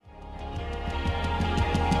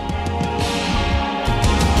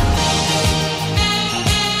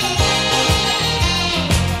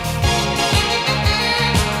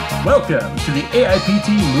Welcome to the AIPT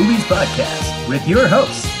Movies Podcast with your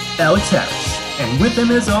hosts, Alex Harris. And with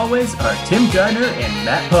them as always are Tim Gardner and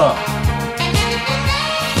Matt Paul.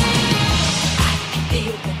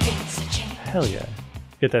 Hell yeah.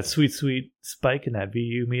 Get that sweet spike in that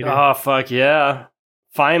VU meter. Oh, fuck yeah.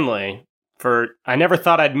 Finally. I never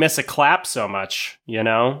thought I'd miss a clap so much, you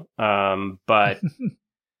know? But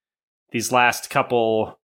these last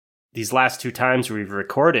two times we've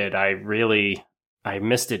recorded, I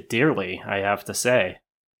missed it dearly, I have to say.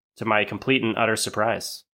 To my complete and utter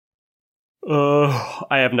surprise. I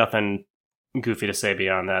have nothing goofy to say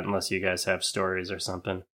beyond that, unless you guys have stories or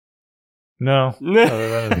something. No.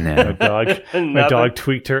 My dog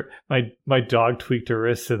tweaked her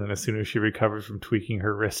wrist, and then as soon as she recovers from tweaking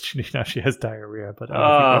her wrist, now she has diarrhea. But I don't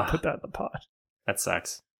think I'll put that in the pot. That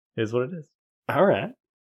sucks. It is what it is. All right.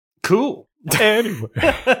 Cool. Anyway.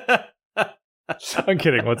 I'm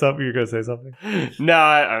kidding. What's up? You're going to say something? No,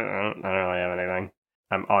 I don't really have anything.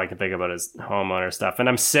 All I can think about is homeowner stuff. And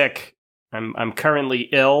I'm sick. I'm currently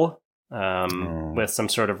ill with some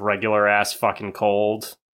sort of regular-ass fucking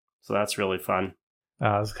cold. So that's really fun.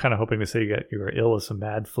 I was kind of hoping to say you were ill with some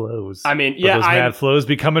mad flows. I mean, but those mad flows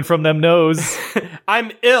be coming from them nose.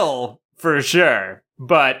 I'm ill, for sure.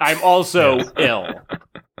 But I'm also ill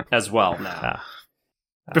as well now.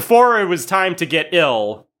 Before it was time to get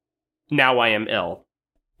ill, now I am ill.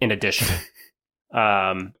 In addition.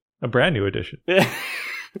 A brand new addition.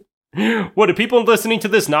 What, do people listening to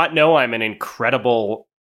this not know I'm an incredible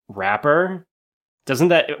rapper?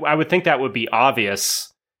 I would think that would be obvious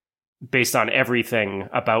based on everything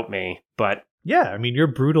about me, but... Yeah, I mean, you're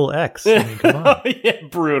Brutal X. I mean, come on. Yeah,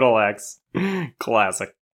 Brutal X.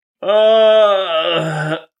 Classic.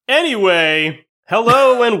 Anyway,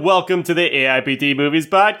 hello and welcome to the AIPT Movies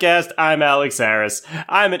Podcast. I'm Alex Harris.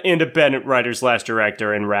 I'm an independent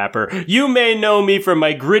writer/director and rapper. You may know me from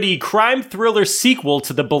my gritty crime thriller sequel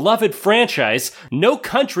to the beloved franchise, No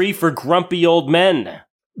Country for Grumpy Old Men.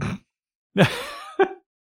 I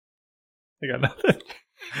got nothing.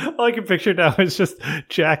 All I can picture now is just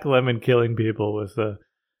Jack Lemmon killing people with a...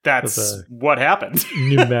 That's what happened.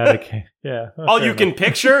 Pneumatic. Yeah. All you can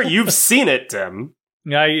picture? You've seen it, Tim.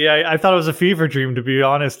 I thought it was a fever dream, to be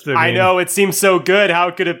honest. I know, it seems so good. How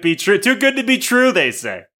could it be true? Too good to be true, they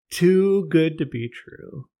say. Too good to be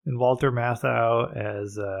true. And Walter Matthau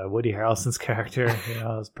as Woody Harrelson's character. It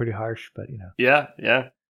was pretty harsh, but Yeah.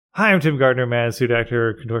 Hi, I'm Tim Gardner, man, suit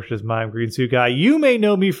actor, contortionist mime, green suit guy. You may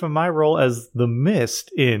know me from my role as the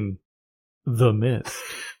Mist in The Mist.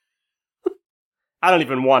 I don't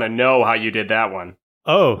even want to know how you did that one.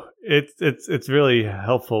 Oh, it's really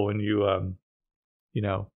helpful when you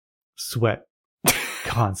sweat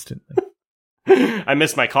constantly. I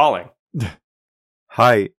miss my calling.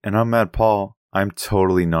 Hi, and I'm Matt Paul. I'm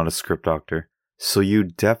totally not a script doctor, so you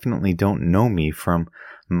definitely don't know me from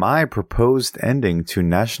my proposed ending to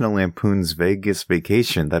National Lampoon's Vegas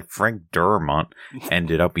Vacation that Frank Darabont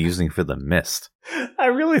ended up using for The Mist. I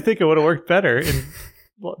really think it would have worked better in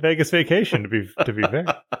Vegas Vacation, to be fair.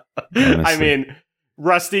 Honestly. I mean,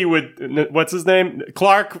 Rusty would... What's his name?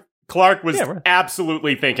 Clark was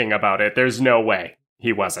absolutely thinking about it. There's no way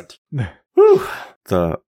he wasn't. Whew.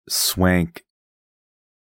 The swank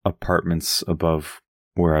apartments above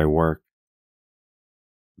where I work,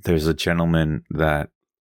 there's a gentleman that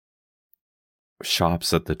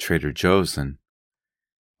shops at the Trader Joe's, and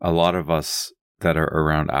a lot of us that are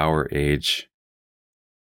around our age,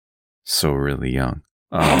 so really young,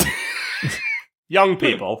 young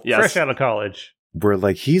people, yes, fresh out of college, we're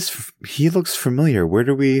like, he looks familiar. Where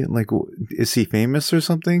do we, like, is he famous or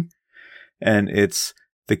something? And it's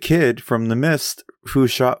the kid from The Mist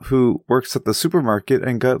who works at the supermarket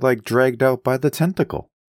and got like dragged out by the tentacle.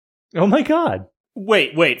 Oh my god.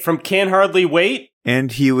 Wait, from Can't Hardly Wait?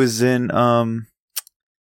 And he was in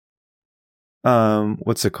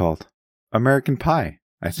what's it called? American Pie,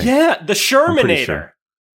 I think. Yeah, the Shermanator. Sure.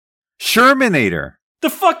 Shermanator.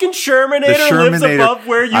 The fucking Shermanator lives above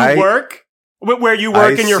where you work? Where you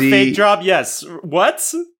work in your fake job? Yes.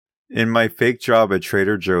 What? In my fake job at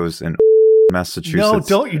Trader Joe's in Massachusetts. No,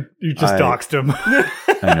 don't you just doxed him.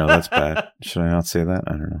 I know, that's bad. Should I not say that?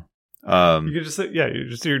 I don't know. You could just say,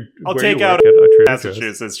 I'll take out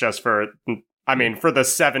Massachusetts just for the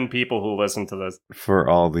 7 people who listen to this. For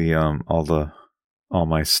all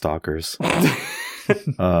my stalkers.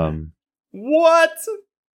 What?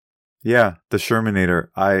 Yeah, the Shermanator.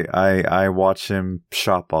 I watch him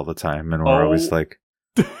shop all the time, and we're always like,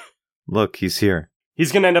 look, he's here.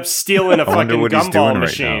 He's gonna end up stealing a fucking gumball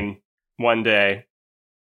machine one day.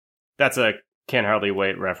 That's a Can't Hardly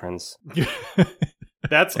Wait reference.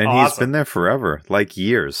 That's and awesome. He's been there forever, like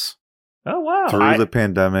years. Oh, wow. Through the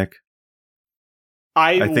pandemic.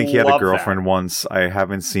 I think he had a girlfriend that. once. I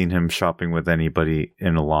haven't seen him shopping with anybody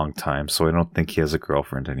in a long time, so I don't think he has a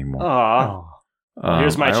girlfriend anymore. Aw. Well,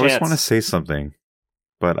 here's my I always chance. want to say something,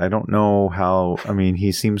 but I don't know how. I mean,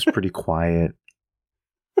 he seems pretty quiet.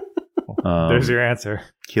 There's your answer.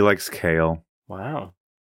 He likes kale. Wow.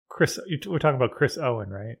 Chris, we're talking about Chris Owen,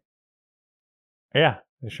 right? Yeah,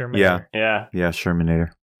 the Shermanator. Yeah. Yeah,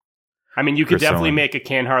 Shermanator. I mean, you could Chris definitely Owen. make a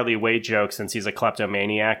Can't Hardly Wait joke since he's a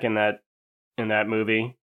kleptomaniac in that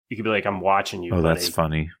movie. You could be like, I'm watching you, Oh, buddy. that's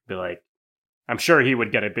funny. Be like, I'm sure he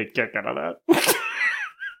would get a big kick out of that.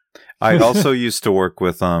 I also used to work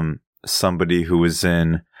with somebody who was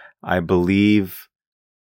in, I believe,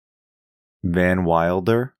 Van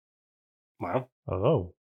Wilder. Wow.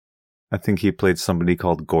 Oh. I think he played somebody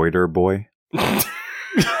called Goiter Boy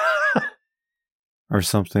or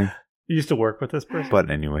something. You used to work with this person? But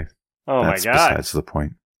anyway, Oh that's my god. besides the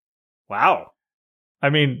point. Wow. I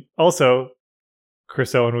mean, also,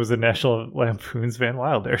 Chris Owen was in National Lampoon's Van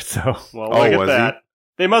Wilder, so... Well, Oh, look at was he? that.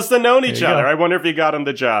 They must have known There each you other. go. I wonder if he got him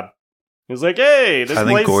the job. He was like, hey, this I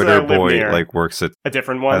place think Goiter lived Boy near. works at. A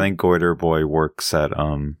different one? I think Goiter Boy works at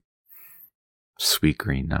Sweet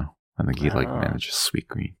Green now. I think he Ah. manages Sweet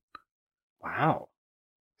Green Wow.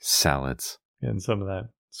 salads. And some of that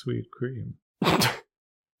sweet cream.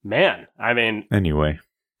 Man, I mean, Anyway,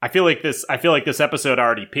 I feel like this episode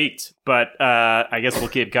already peaked, but I guess we'll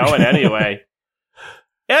keep going anyway.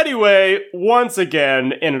 Anyway, once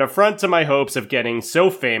again, in an affront to my hopes of getting so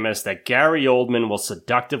famous that Gary Oldman will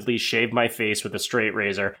seductively shave my face with a straight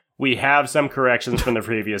razor, we have some corrections from the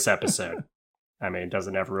previous episode. I mean,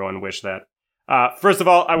 doesn't everyone wish that? First of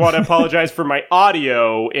all, I want to apologize for my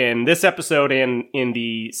audio in this episode and in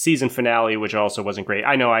the season finale, which also wasn't great.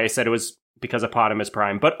 I know I said it was because of Potamus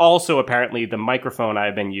Prime, but also apparently the microphone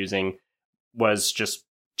I've been using was just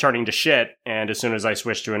turning to shit, and as soon as I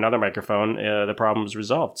switched to another microphone, the problem was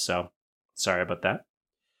resolved. So, sorry about that.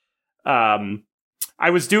 I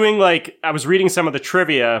was reading some of the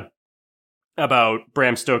trivia about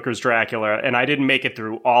Bram Stoker's Dracula, and I didn't make it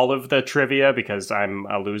through all of the trivia because I'm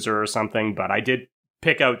a loser or something, but I did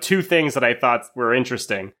pick out two things that I thought were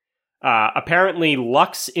interesting. Apparently,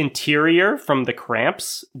 Lux Interior from the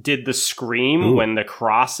Cramps did the scream Ooh. when the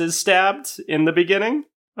cross is stabbed in the beginning.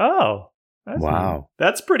 Oh. That's wow,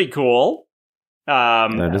 That's pretty cool.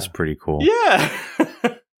 that is pretty cool. Yeah.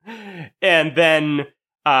 And then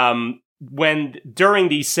when during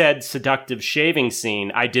the said seductive shaving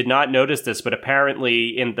scene, I did not notice this, but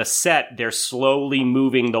apparently in the set, they're slowly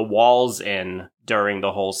moving the walls in during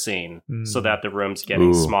the whole scene so that the room's getting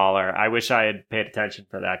Ooh. smaller. I wish I had paid attention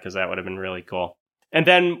for that because that would have been really cool. And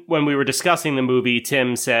then when we were discussing the movie,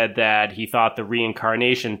 Tim said that he thought the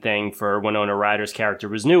reincarnation thing for Winona Ryder's character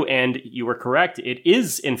was new. And you were correct. It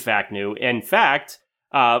is, in fact, new. In fact,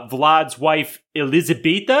 Vlad's wife,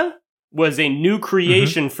 Elizabeta, was a new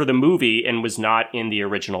creation for the movie and was not in the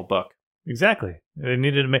original book. Exactly. They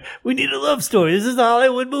needed to make. We need a love story. This is a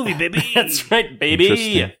Hollywood movie, baby. That's right, baby.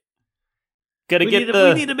 Interesting. Gotta we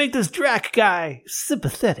get need to make this Drac guy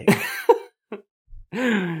sympathetic.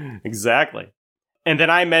 Exactly. And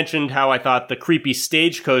then I mentioned how I thought the creepy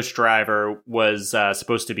stagecoach driver was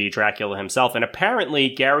supposed to be Dracula himself. And apparently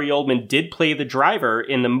Gary Oldman did play the driver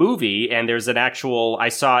in the movie. And there's I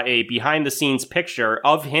saw a behind the scenes picture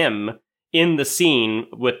of him in the scene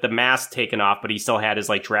with the mask taken off, but he still had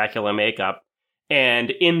his Dracula makeup.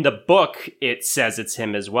 And in the book, it says it's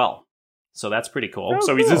him as well. So that's pretty cool. Oh,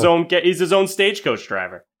 so cool. he's his own stagecoach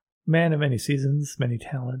driver. Man of many seasons, many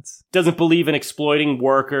talents. Doesn't believe in exploiting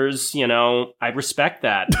workers, I respect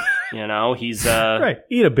that. He's Right.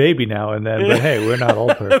 Eat a baby now and then, but hey, we're not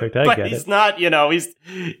all perfect. I but get he's it. not,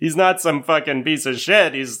 he's not some fucking piece of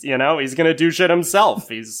shit. He's gonna do shit himself.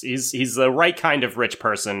 He's the right kind of rich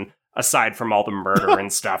person, aside from all the murder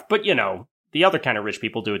and stuff. But the other kind of rich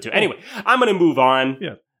people do it too. Anyway, I'm gonna move on.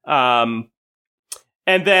 Yeah.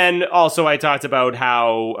 And then also I talked about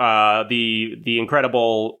how the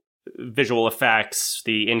incredible visual effects,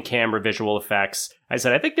 the in-camera visual effects, I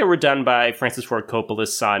said I think they were done by Francis Ford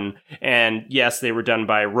Coppola's son, and yes, they were done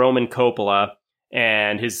by Roman Coppola,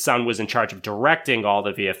 and his son was in charge of directing all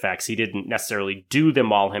the VFX. He didn't necessarily do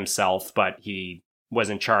them all himself, but he was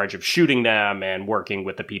in charge of shooting them and working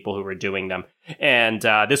with the people who were doing them. And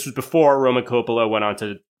this was before Roman Coppola went on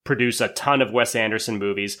to produce a ton of Wes Anderson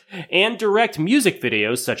movies and direct music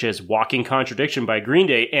videos such as Walking Contradiction by Green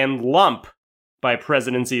Day and Lump by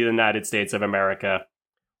Presidency of the United States of America.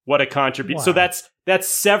 What a contribution. Wow. So that's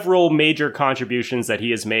several major contributions that he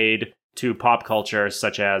has made to pop culture,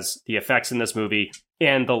 such as the effects in this movie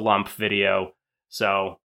and the Lump video.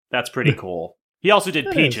 So that's pretty cool. He also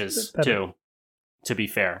did Peaches, too, to be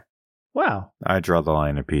fair. Wow. I draw the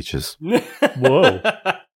line at Peaches. Whoa.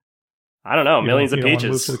 I don't know. Millions of you Peaches.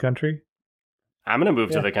 Don't move to the country? I'm going to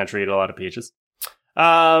move to the country, eat a lot of peaches.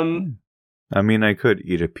 I mean, I could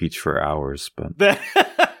eat a peach for hours, but...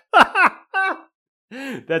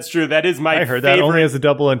 That's true. That is my I heard that only as a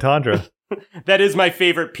double entendre. That is my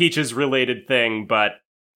favorite peaches-related thing, but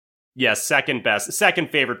yes, second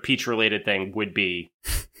favorite peach-related thing would be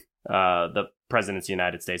the President's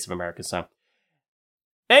United States of America. So,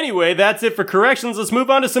 anyway, that's it for corrections. Let's move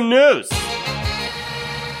on to some news.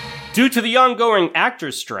 Due to the ongoing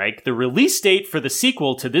actors' strike, the release date for the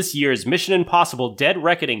sequel to this year's Mission Impossible Dead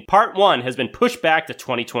Reckoning Part 1 has been pushed back to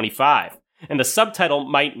 2025, and the subtitle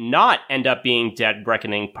might not end up being Dead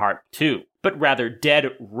Reckoning Part 2, but rather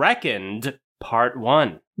Dead Reckoned Part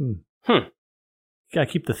 1. Gotta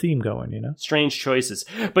keep the theme going, you know? Strange choices.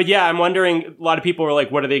 But yeah, I'm wondering, a lot of people were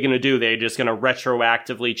like, what are they going to do? They're just going to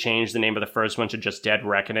retroactively change the name of the first one to just Dead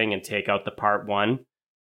Reckoning and take out the Part 1?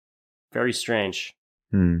 Very strange.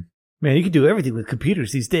 Man, you can do everything with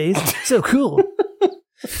computers these days. So cool.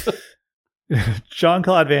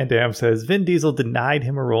 Jean-Claude Van Damme says Vin Diesel denied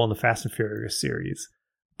him a role in the Fast and Furious series.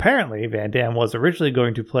 Apparently, Van Damme was originally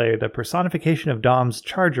going to play the personification of Dom's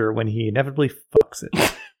charger when he inevitably fucks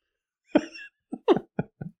it.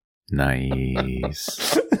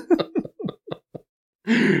 Nice.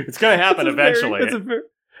 It's going to happen eventually.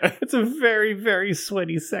 It's a very, very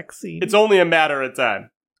sweaty sex scene. It's only a matter of time.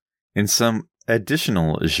 In some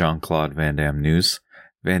additional Jean-Claude Van Damme news,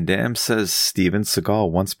 Van Damme says Steven Seagal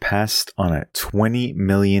once passed on a $20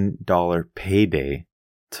 million payday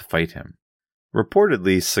to fight him.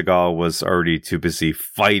 Reportedly, Seagal was already too busy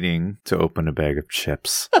fighting to open a bag of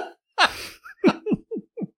chips.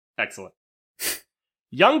 Excellent.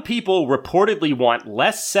 Young people reportedly want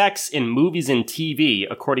less sex in movies and TV,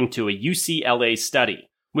 according to a UCLA study.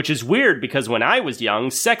 Which is weird because when I was young,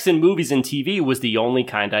 sex in movies and TV was the only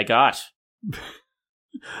kind I got.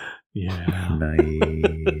 Yeah.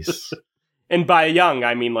 Nice. And by young,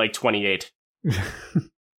 I mean like 28.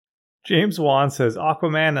 James Wan says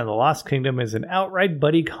Aquaman and the Lost Kingdom is an outright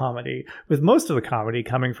buddy comedy, with most of the comedy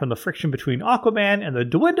coming from the friction between Aquaman and the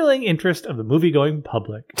dwindling interest of the movie-going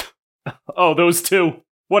public. Oh, those two.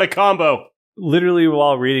 What a combo. Literally,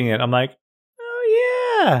 while reading it, I'm like,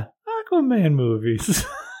 oh yeah, Aquaman movies.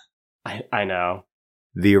 I know.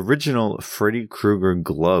 The original Freddy Krueger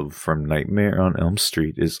glove from Nightmare on Elm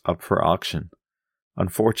Street is up for auction.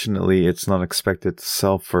 Unfortunately, it's not expected to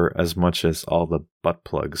sell for as much as all the butt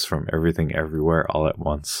plugs from Everything Everywhere all at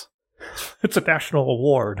once. It's a national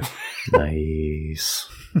award. Nice.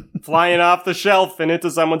 Flying off the shelf and into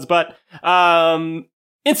someone's butt.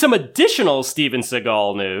 In some additional Steven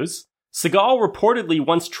Seagal news, Seagal reportedly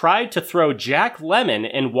once tried to throw Jack Lemmon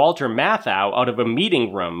and Walter Matthau out of a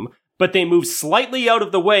meeting room, but they moved slightly out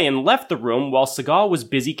of the way and left the room while Seagal was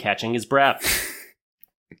busy catching his breath.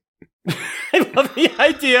 I love the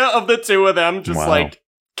idea of the two of them just like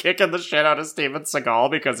kicking the shit out of Steven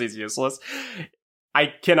Seagal because he's useless. I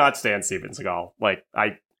cannot stand Steven Seagal. Like,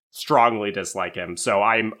 I strongly dislike him, so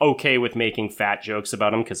I'm okay with making fat jokes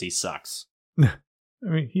about him because he sucks. I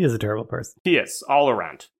mean, he is a terrible person. He is, all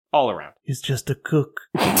around. All around. He's just a cook.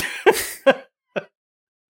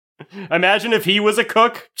 Imagine if he was a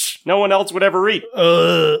cook. No one else would ever eat.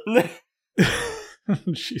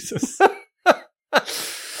 Jesus.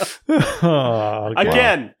 Oh,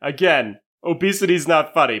 Again, obesity's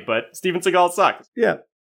not funny, but Steven Seagal sucks. Yeah.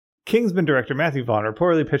 Kingsman director Matthew Vaughn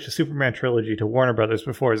reportedly pitched a Superman trilogy to Warner Brothers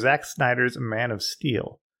before Zack Snyder's Man of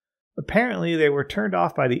Steel. Apparently, they were turned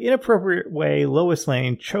off by the inappropriate way Lois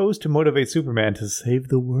Lane chose to motivate Superman to save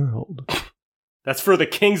the world. That's for the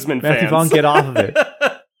Kingsman fans. Matthew Vaughn, get off of it.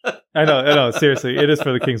 I know, seriously, it is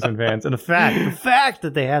for the Kingsman fans. And the fact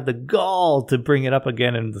that they had the gall to bring it up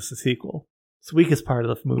again in the sequel. It's the weakest part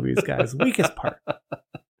of the movies, guys. Weakest part.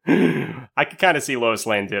 I could kind of see Lois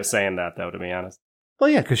Lane saying that, though, to be honest. Well,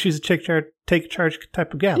 yeah, because she's a take charge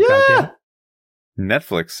type of gal. Yeah. Goddamn.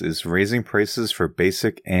 Netflix is raising prices for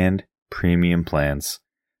basic and premium plans.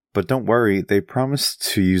 But don't worry, they promise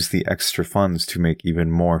to use the extra funds to make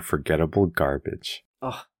even more forgettable garbage.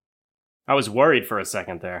 Oh, I was worried for a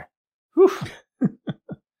second there. Whew.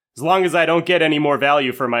 As long as I don't get any more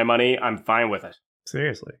value for my money, I'm fine with it.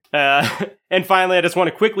 Seriously. And finally, I just want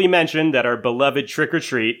to quickly mention that our beloved Trick or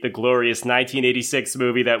Treat, the glorious 1986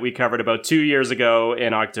 movie that we covered about 2 years ago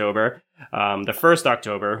in October, the first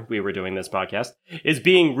October we were doing this podcast, is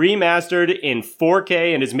being remastered in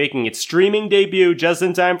 4K and is making its streaming debut just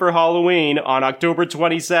in time for Halloween on October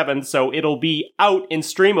 27th, so it'll be out and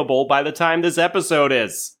streamable by the time this episode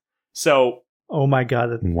is. So, Oh my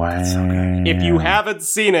God. Wow. So good. If you haven't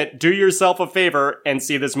seen it, do yourself a favor and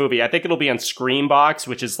see this movie. I think it'll be on Screambox,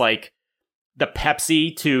 which is like the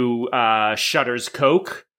Pepsi to Shudder's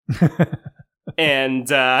Coke. And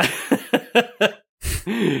actually,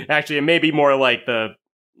 it may be more like the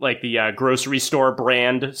grocery store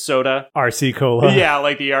brand soda. RC Cola. Yeah,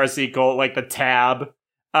 like the RC Cola, like the Tab.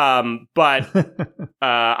 But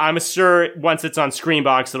I'm sure once it's on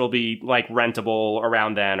Screambox, it'll be like rentable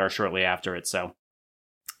around then or shortly after it. So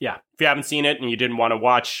yeah, if you haven't seen it and you didn't want to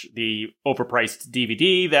watch the overpriced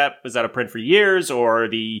DVD that was out of print for years or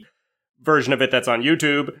the version of it that's on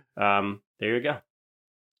YouTube, there you go.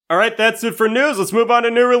 All right, that's it for news. Let's move on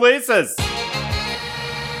to new releases.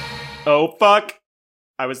 Oh, fuck.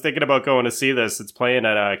 I was thinking about going to see this. It's playing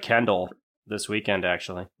at Kendall this weekend,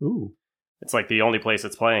 actually. Ooh. It's like the only place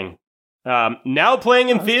it's playing. Now playing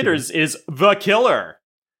in theaters is The Killer.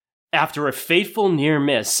 After a fateful near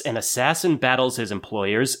miss, an assassin battles his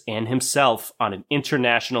employers and himself on an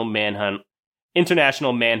international manhunt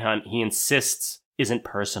he insists isn't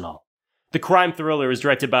personal. The crime thriller is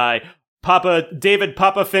directed by David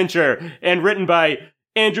Papa Fincher and written by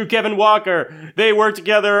Andrew Kevin Walker. They worked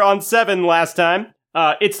together on Seven last time.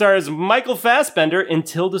 It stars Michael Fassbender and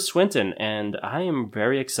Tilda Swinton, and I am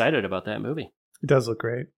very excited about that movie. It does look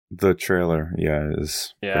great. The trailer,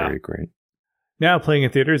 is very great. Now playing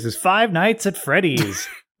in theaters is Five Nights at Freddy's.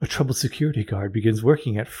 A troubled security guard begins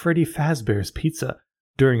working at Freddy Fazbear's Pizza.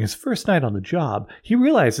 During his first night on the job, he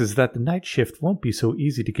realizes that the night shift won't be so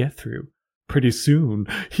easy to get through. Pretty soon,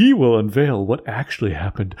 he will unveil what actually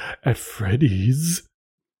happened at Freddy's.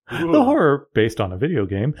 Ooh. The horror, based on a video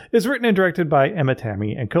game, is written and directed by Emma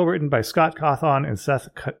Tammy and co-written by Scott Cawthon and Seth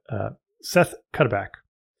Cuddeback.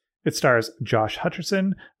 It stars Josh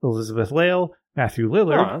Hutcherson, Elizabeth Lale, Matthew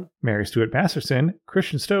Lillard, Mary Stuart Masterson,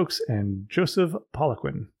 Christian Stokes, and Joseph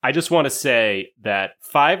Poliquin. I just want to say that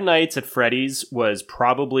Five Nights at Freddy's was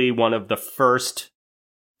probably one of the first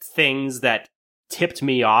things that tipped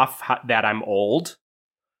me off that I'm old.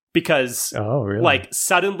 Because, like,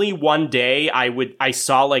 suddenly one day I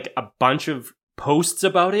saw, like, a bunch of posts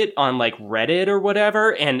about it on, like, Reddit or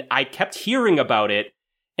whatever, and I kept hearing about it,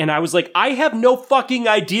 and I was like, I have no fucking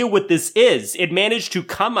idea what this is. It managed to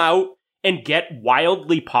come out and get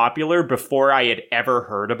wildly popular before I had ever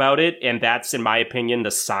heard about it, and that's, in my opinion,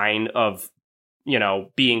 the sign of,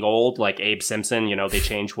 being old, like Abe Simpson, they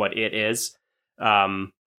change what it is.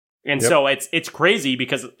 So it's crazy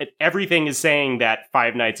because everything is saying that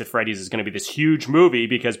Five Nights at Freddy's is going to be this huge movie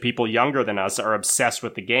because people younger than us are obsessed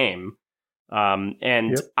with the game.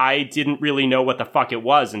 I didn't really know what the fuck it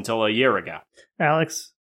was until a year ago.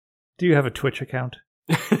 Alex, do you have a Twitch account?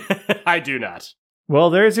 I do not.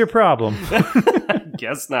 Well, there's your problem.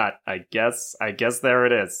 Guess not. I guess there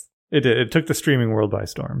it is. It did. It took the streaming world by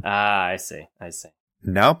storm. Ah, I see.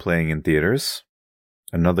 Now playing in theaters,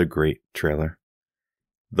 another great trailer.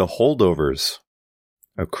 The Holdovers.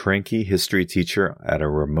 A cranky history teacher at a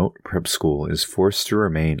remote prep school is forced to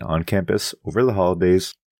remain on campus over the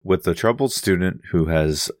holidays with a troubled student who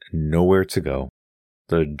has nowhere to go.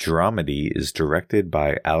 The dramedy is directed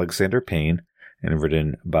by Alexander Payne and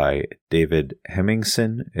written by David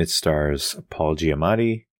Hemmingson. It stars Paul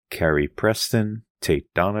Giamatti, Carrie Preston, Tate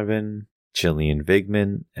Donovan, Gillian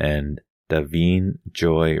Vigman, and Davine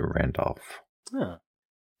Joy Randolph. Huh.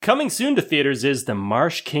 Coming soon to theaters is The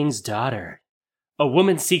Marsh King's Daughter. A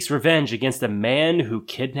woman seeks revenge against a man who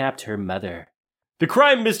kidnapped her mother. The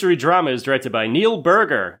crime mystery drama is directed by Neil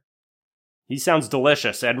Berger. He sounds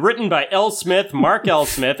delicious. And written by L. Smith, Mark L.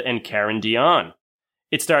 Smith, and Karen Dion.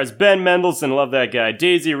 It stars Ben Mendelsohn, love that guy.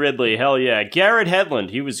 Daisy Ridley, hell yeah. Garrett Hedlund,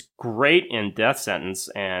 he was great in Death Sentence,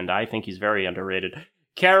 and I think he's very underrated.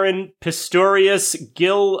 Karen Pistorius,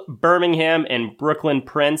 Gil Birmingham, and Brooklyn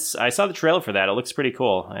Prince. I saw the trailer for that. It looks pretty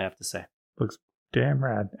cool, I have to say. Looks damn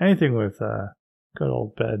rad. Anything with good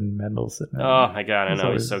old Ben Mendelsohn. Oh my god, I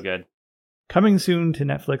know. He's so good. Coming soon to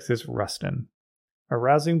Netflix is Rustin, a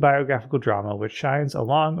rousing biographical drama which shines a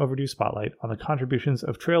long overdue spotlight on the contributions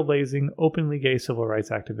of trailblazing, openly gay civil rights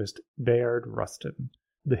activist Bayard Rustin.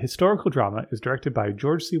 The historical drama is directed by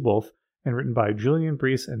George C. Wolfe and written by Julian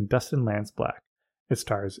Brees and Dustin Lance Black. It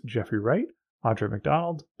stars Jeffrey Wright, Audra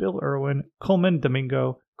McDonald, Bill Irwin, Coleman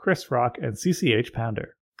Domingo, Chris Rock, and CCH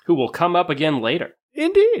Pounder. Who will come up again later.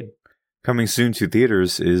 Indeed. Coming soon to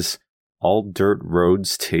theaters is All Dirt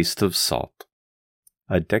Roads Taste of Salt.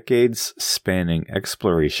 A decades-spanning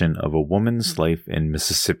exploration of a woman's life in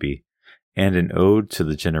Mississippi, and an ode to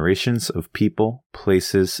the generations of people,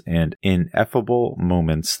 places, and ineffable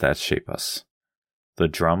moments that shape us. The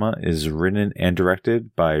drama is written and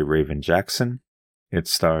directed by Raven Jackson. It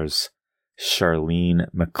stars Charlene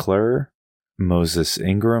McClure, Moses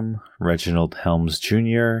Ingram, Reginald Helms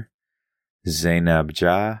Jr., Zainab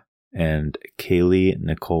Jah, and Kaylee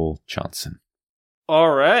Nicole Johnson.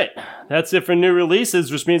 All right, that's it for new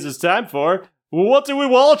releases, which means it's time for What Did We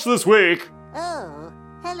Watch This Week? Oh,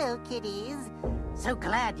 hello, kiddies. So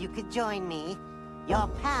glad you could join me. Your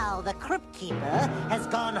pal, the Crypt Keeper, has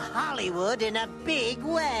gone Hollywood in a big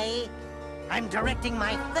way. I'm directing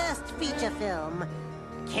my first feature film.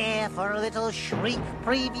 Care for a little shriek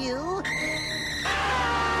preview?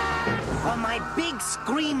 For my big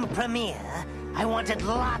screen premiere, I wanted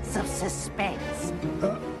lots of suspense.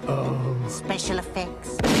 Special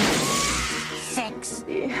effects, sex,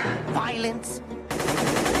 violence.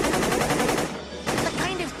 The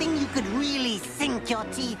kind of thing you could really sink your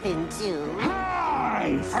teeth into.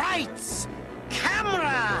 Frights,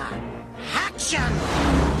 camera, action.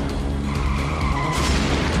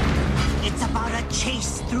 It's about a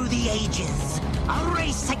chase through the ages, a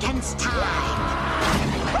race against time.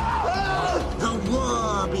 The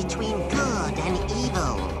war between good and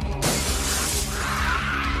evil.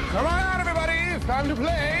 Come on out, everybody! It's time to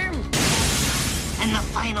play! And the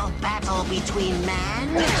final battle between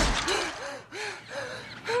man...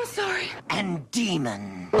 I'm sorry. ...and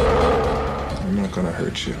demon. I'm not gonna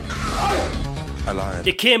hurt you. I lied.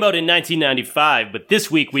 It came out in 1995, but this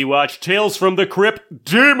week we watched Tales from the Crypt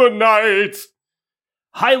Demon Knight!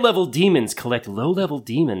 High-level demons collect low-level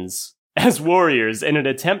demons as warriors in an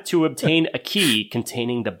attempt to obtain a key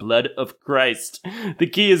containing the blood of Christ. The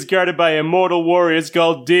key is guarded by immortal warriors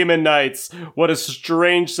called Demon Knights. What a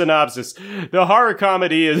strange synopsis. The horror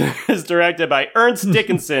comedy is directed by Ernst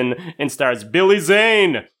Dickinson and stars Billy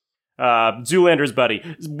Zane, Zoolander's buddy,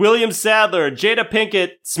 William Sadler, Jada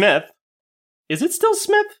Pinkett Smith. Is it still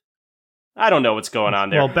Smith? I don't know what's going on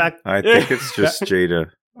there. Well, I think it's just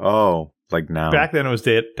Jada. Oh, like now. back then it was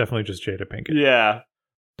definitely just Jada Pinkett. Yeah.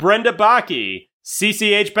 Brenda Baki,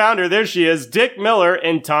 CCH Pounder, there she is, Dick Miller,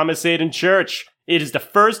 and Thomas Hayden Church. It is the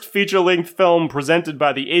first feature-length film presented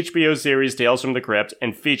by the HBO series Tales from the Crypt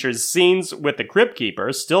and features scenes with the Crypt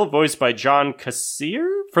Keeper, still voiced by John Kassir,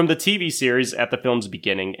 from the TV series at the film's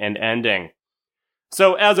beginning and ending.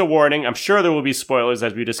 So, as a warning, I'm sure there will be spoilers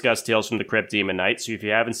as we discuss Tales from the Crypt Demon Knight, so if you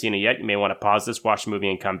haven't seen it yet, you may want to pause this, watch the movie,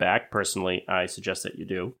 and come back. Personally, I suggest that you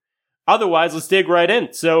do. Otherwise, let's dig right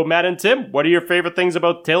in. So, Matt and Tim, what are your favorite things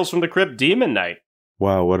about Tales from the Crypt Demon Knight?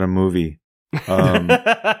 Wow, what a movie.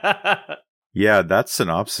 Yeah, that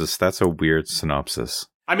synopsis, that's a weird synopsis.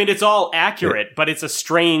 I mean, it's all accurate, but it's a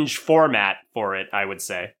strange format for it, I would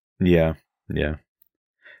say. Yeah.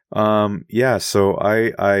 So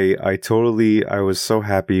I was so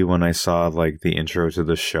happy when I saw like the intro to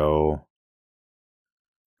the show,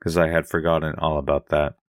 because I had forgotten all about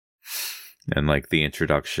that. And like the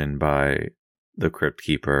introduction by the Crypt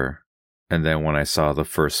Keeper. And then when I saw the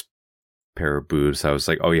first pair of boobs, I was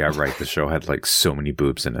like, oh yeah, right, the show had like so many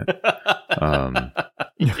boobs in it.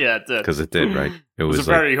 Yeah, it did. Because it did, right? It was a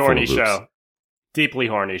very horny show. Deeply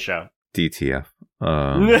horny show. DTF.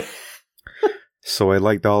 So I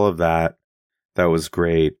liked all of that. That was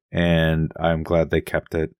great. And I'm glad they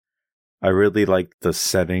kept it. I really liked the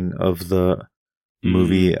setting of the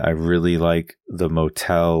movie. I really like the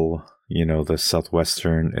motel, the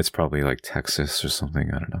Southwestern. It's probably like Texas or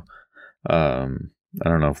something. I don't know. I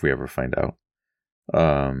don't know if we ever find out.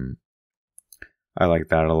 I like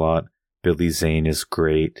that a lot. Billy Zane is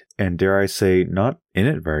great. And dare I say, not in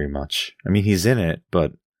it very much. I mean, he's in it,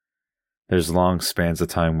 but there's long spans of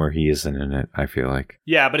time where he isn't in it, I feel like.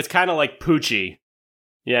 Yeah, but it's kind of like Poochie.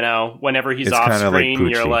 Whenever he's It's off kinda like screen,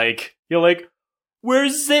 Poochie. you're like,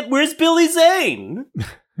 where's Billy Zane?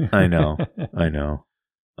 I know.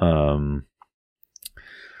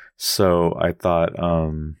 So I thought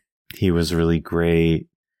he was really great.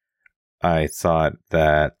 I thought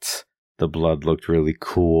that the blood looked really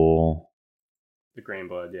cool. The green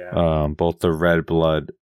blood, yeah. Both the red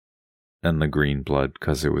blood and the green blood,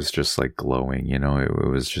 because it was just like glowing, it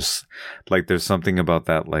was just like, there's something about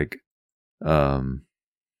that, like, I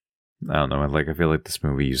don't know, like, I feel like this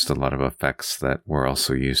movie used a lot of effects that were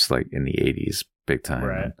also used like in the 80s big time.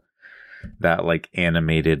 Right. That like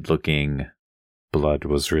animated looking blood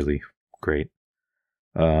was really great.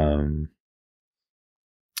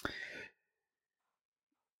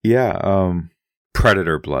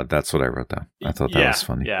 Predator blood, that's what I wrote down. I thought that was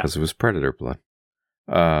funny because it was predator blood.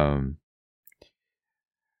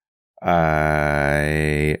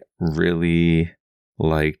 I really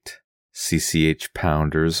liked CCH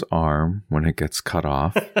Pounder's arm when it gets cut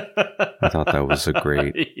off. I thought that was a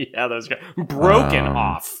great... Yeah, that was great. Broken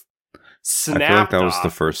off. Snapped I feel like that was off. the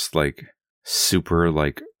first, like, super,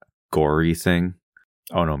 like, gory thing.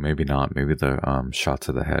 Oh, no, maybe not. Maybe the shot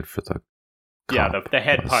to the head for the Yeah, the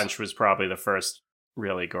head punch was probably the first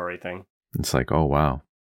really gory thing. It's like, oh wow,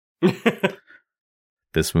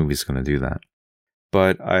 this movie's gonna do that.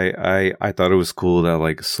 But I thought it was cool that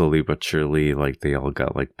like slowly but surely like they all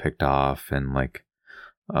got like picked off and like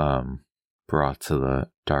brought to the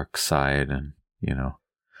dark side, and you know,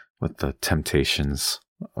 with the temptations.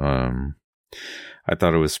 I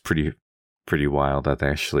thought it was pretty wild that they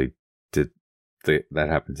actually did that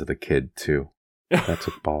happened to the kid too. That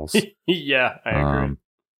took balls. Yeah, I agree.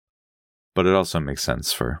 But it also makes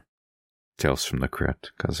sense for Tales from the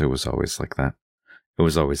Crypt because it was always like that. It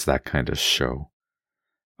was always that kind of show.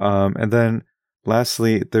 And then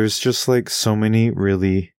lastly, there's just like so many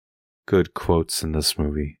really good quotes in this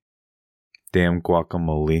movie. Damn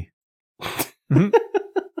guacamole. The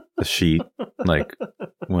sheet, like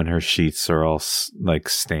when her sheets are all like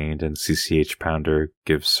stained, and CCH Pounder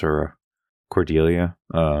gives her Cordelia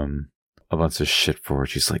a bunch of shit for it.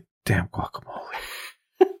 She's like, damn guacamole.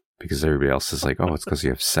 Because everybody else is like, oh, it's because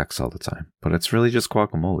you have sex all the time. But it's really just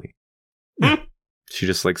guacamole. She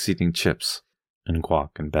just likes eating chips and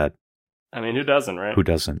guac in bed. I mean, who doesn't, right? Who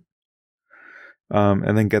doesn't?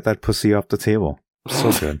 And then get that pussy off the table.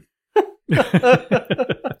 So good.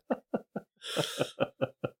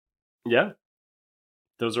 Yeah.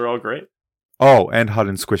 Those are all great. Oh, and hot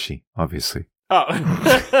and squishy, obviously. Oh.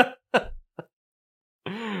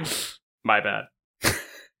 My bad.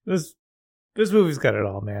 This movie's got it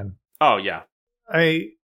all, man. Oh, yeah. I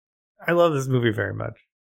love this movie very much.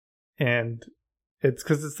 And it's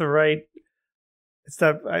because it's the right...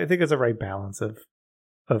 I think it's the right balance of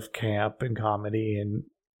camp and comedy and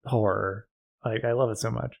horror. Like, I love it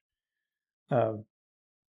so much. I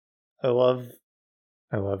love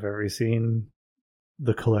every scene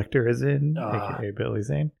the collector is in, aka Billy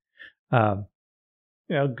Zane.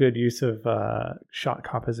 Good use of shot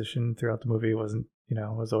composition throughout the movie. Was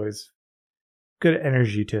always good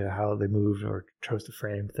energy to how they moved or chose to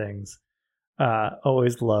frame things.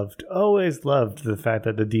 Always loved the fact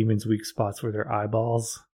that the demon's weak spots were their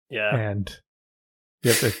eyeballs. Yeah. And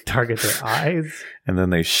you have to target their eyes. And then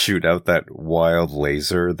they shoot out that wild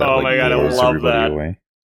laser that my God, I blows love everybody that. away.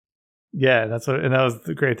 Yeah, that was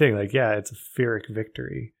the great thing. Like, yeah, it's a Pyrrhic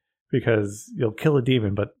victory because you'll kill a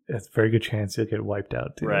demon, but it's a very good chance you'll get wiped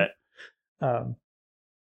out too. Right.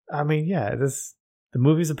 I mean, yeah, the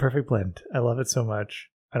movie's a perfect blend. I love it so much.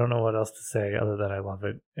 I don't know what else to say other than I love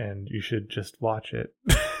it, and you should just watch it.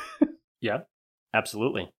 Yeah,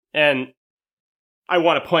 absolutely. And I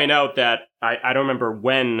want to point out that I don't remember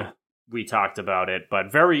when we talked about it,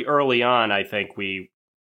 but very early on, I think when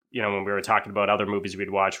we were talking about other movies we'd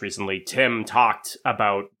watched recently, Tim talked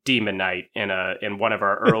about Demon Knight in one of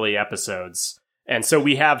our early episodes. And so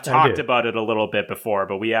we have talked about it a little bit before,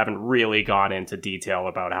 but we haven't really gone into detail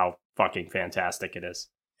about how fucking fantastic it is.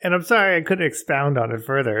 And I'm sorry I couldn't expound on it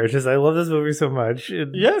further. It's just I love this movie so much.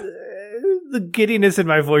 The giddiness in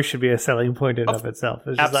my voice should be a selling point in of itself.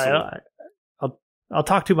 It's just I'll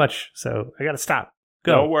talk too much, so I got to stop.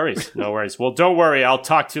 Go. No worries. Well, don't worry. I'll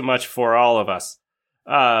talk too much for all of us.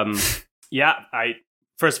 First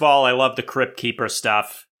of all, I love the Crypt Keeper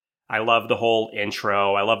stuff. I love the whole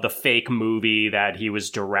intro. I love the fake movie that he was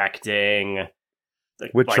directing.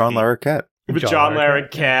 With John Larroquette. With John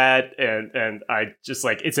Larroquette. And I just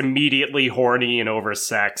like, it's immediately horny and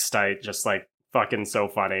oversexed. I just like, fucking so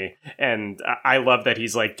funny. And I love that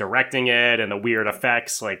he's like directing it and the weird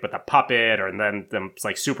effects, like with a puppet or and then them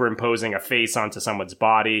like superimposing a face onto someone's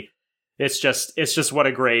body. It's just what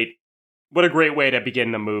a great way to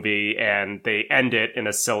begin the movie, and they end it in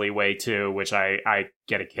a silly way too, which I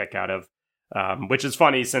get a kick out of. Which is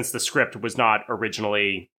funny since the script was not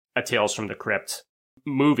originally a Tales from the Crypt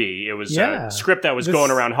movie. It was a script that was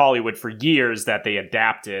going around Hollywood for years that they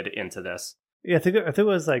adapted into this. Yeah, I think it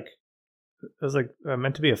was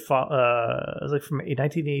meant to be it was like from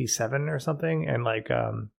 1987 or something, and like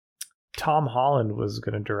Tom Holland was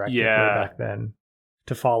going to direct it back then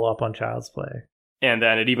to follow up on Child's Play. And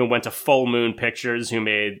then it even went to Full Moon Pictures, who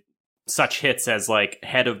made such hits as like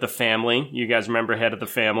Head of the Family. You guys remember Head of the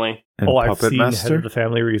Family? And I've seen Head of the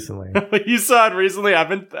Family recently. You saw it recently?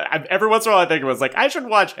 Every once in a while I think it was like, I should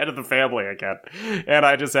watch Head of the Family again. And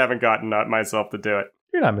I just haven't gotten myself to do it.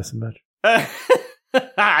 You're not missing much.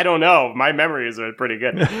 I don't know. My memories are pretty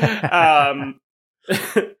good.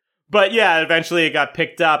 But yeah, eventually it got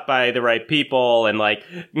picked up by the right people, and like,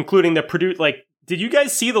 including the did you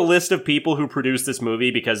guys see the list of people who produced this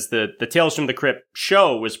movie? Because the Tales from the Crypt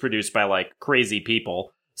show was produced by like crazy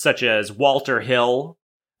people, such as Walter Hill,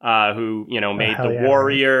 who, made The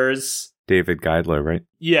Warriors. David Geidler, right?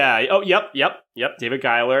 Yeah. Oh, yep. David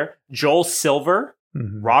Geidler. Joel Silver,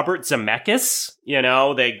 Robert Zemeckis. You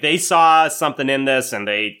know, they saw something in this and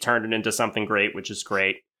they turned it into something great, which is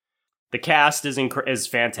great. The cast is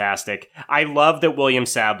fantastic. I love that William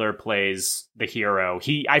Sadler plays the hero.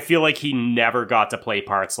 I feel like he never got to play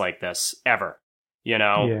parts like this ever. You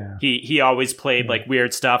know, he always played like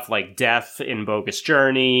weird stuff like Death in Bogus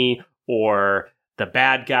Journey, or the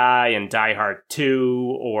bad guy in Die Hard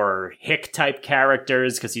 2, or Hick type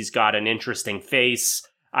characters because he's got an interesting face.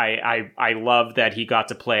 I love that he got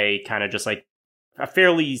to play kind of just like a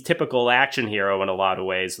fairly typical action hero in a lot of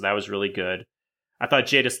ways. So that was really good. I thought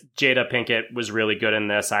Jada Pinkett was really good in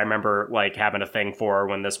this. I remember like having a thing for her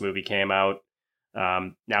when this movie came out.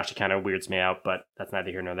 Now she kind of weirds me out, but that's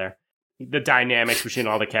neither here nor there. The dynamics between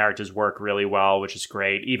all the characters work really well, which is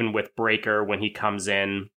great. Even with Breaker when he comes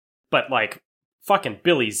in. But like fucking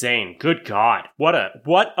Billy Zane, good God. What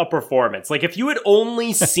a performance. Like if you had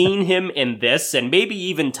only seen him in this and maybe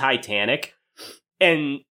even Titanic,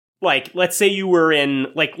 and like let's say you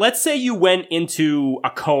went into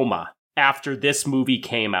a coma after this movie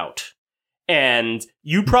came out, and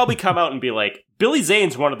you'd probably come out and be like, Billy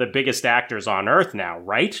Zane's one of the biggest actors on earth now,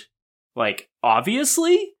 right? Like,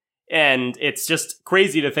 obviously? And it's just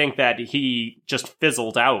crazy to think that he just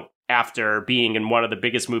fizzled out after being in one of the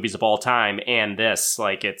biggest movies of all time, and this.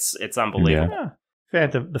 Like, it's unbelievable. Yeah.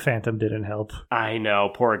 The Phantom didn't help. I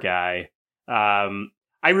know, poor guy.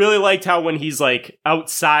 I really liked how when he's like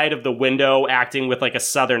outside of the window acting with like a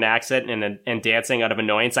southern accent and dancing out of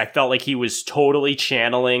annoyance, I felt like he was totally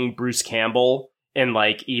channeling Bruce Campbell in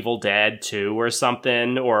like Evil Dead 2 or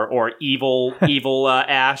something, or evil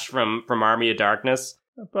Ash from Army of Darkness.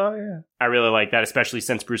 Oh yeah. I really like that, especially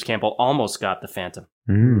since Bruce Campbell almost got the Phantom.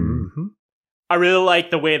 Mm-hmm. I really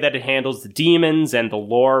like the way that it handles the demons and the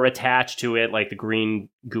lore attached to it, like the green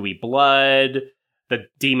gooey blood, the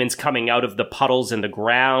demons coming out of the puddles in the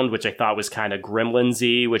ground, which I thought was kind of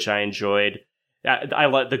Gremlins-y, which I enjoyed. I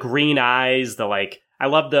love the green eyes, I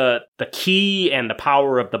love the key and the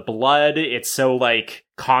power of the blood. It's so like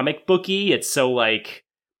comic booky. It's so like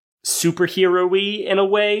superhero-y in a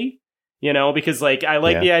way, you know, because like I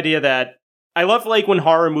like the idea that I love like when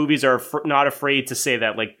horror movies are not afraid to say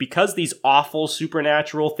that like because these awful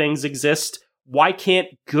supernatural things exist, why can't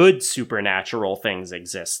good supernatural things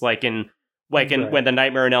exist? When the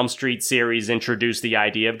Nightmare on Elm Street series introduced the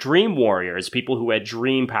idea of dream warriors, people who had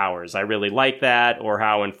dream powers. I really like that. Or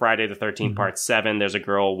how in Friday the 13th Part 7, there's a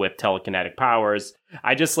girl with telekinetic powers.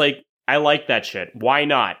 I like that shit. Why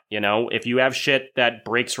not? You know, if you have shit that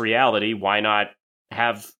breaks reality, why not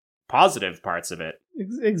have positive parts of it?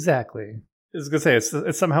 Exactly. I was going to say,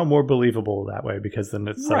 it's somehow more believable that way, because then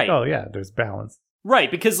it's like, oh yeah, there's balance.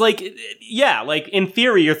 Right, because, like, yeah, like, in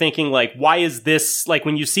theory, you're thinking, like, why is this, like,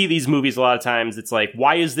 when you see these movies a lot of times, it's like,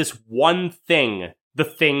 why is this one thing the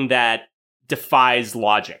thing that defies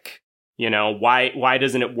logic? You know, why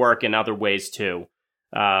doesn't it work in other ways, too?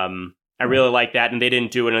 I really like that, and they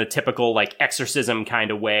didn't do it in a typical, like, exorcism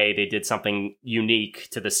kind of way. They did something unique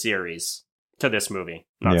to the series, to this movie,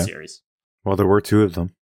 not series. Well, there were two of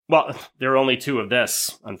them. Well, there were only two of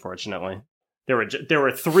this, unfortunately. There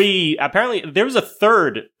were three. Apparently, there was a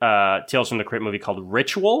third Tales from the Crypt movie called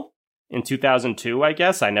Ritual in 2002. I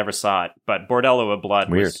guess I never saw it, but Bordello of Blood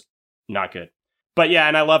was not good. But yeah,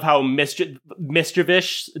 and I love how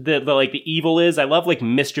mischievous the evil is. I love like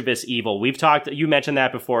mischievous evil. You mentioned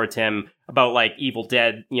that before, Tim, about like Evil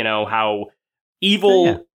Dead. You know how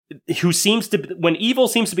evil when evil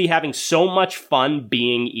seems to be having so much fun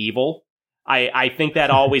being evil. I think that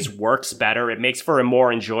always works better. It makes for a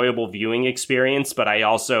more enjoyable viewing experience, but I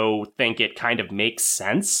also think it kind of makes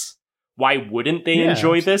sense. Why wouldn't they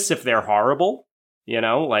enjoy this if they're horrible? You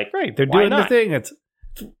know, like, right, they're doing the thing. It's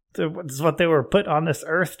what they were put on this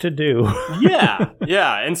earth to do. yeah.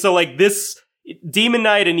 And so, like, this Demon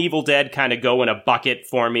Knight and Evil Dead kind of go in a bucket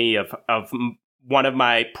for me of one of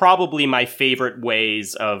probably my favorite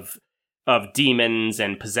ways of demons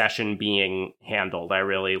and possession being handled. I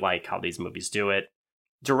really like how these movies do it.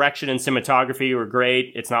 Direction and cinematography were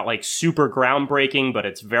great. It's not like super groundbreaking, but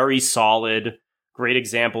it's very solid. Great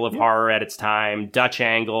example of horror at its time. Dutch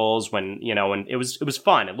angles and it was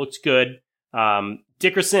fun. It looked good.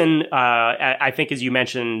 Dickerson, I think, as you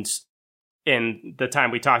mentioned in the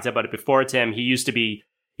time we talked about it before, Tim, he used to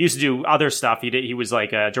do other stuff. He was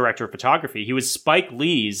like a director of photography. He was Spike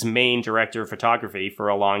Lee's main director of photography for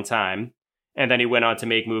a long time. And then he went on to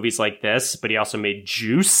make movies like this, but he also made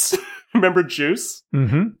Juice. Remember Juice?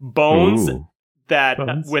 Mm-hmm. Bones.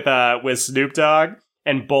 With Snoop Dogg,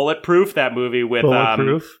 and Bulletproof, that movie with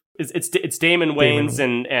it's Damon Wayans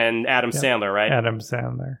and Adam Sandler, right? Adam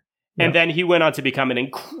Sandler. And then he went on to become an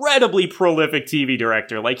incredibly prolific TV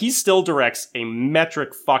director. Like, he still directs a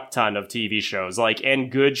metric fuck ton of TV shows, like,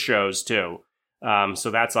 and good shows too.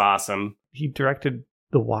 So that's awesome. He directed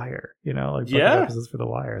The Wire, like bunch of episodes for The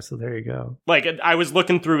Wire. So there you go. Like, I was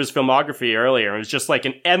looking through his filmography earlier. It was just like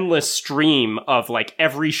an endless stream of like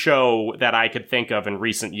every show that I could think of in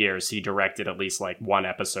recent years. He directed at least like one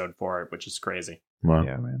episode for it, which is crazy. Wow.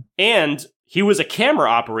 Yeah, man. And he was a camera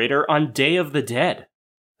operator on Day of the Dead.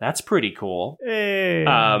 That's pretty cool. Hey.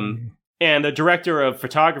 And the director of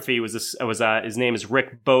photography was his name is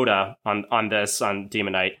Rick Boda on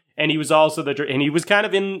Demon Knight, and he was also he was kind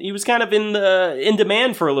of in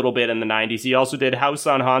demand for a little bit in the 90s. He also did House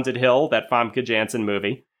on Haunted Hill, that Famke Janssen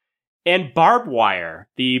movie, and Barbed Wire,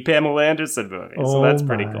 the Pamela Anderson movie. So that's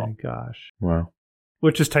pretty cool. Oh my gosh! Wow.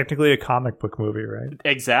 Which is technically a comic book movie, right?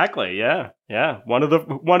 Exactly. Yeah. One of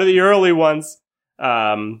the early ones.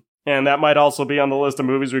 And that might also be on the list of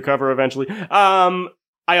movies we cover eventually.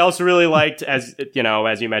 I also really liked, as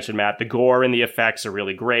you mentioned, Matt, the gore and the effects are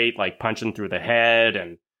really great, like punching through the head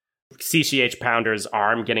and CCH Pounder's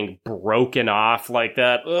arm getting broken off like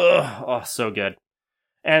that. Ugh, oh, so good.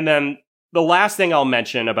 And then the last thing I'll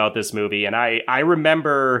mention about this movie, and I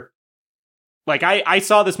remember, like, I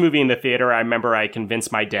saw this movie in the theater. I remember I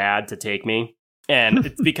convinced my dad to take me. And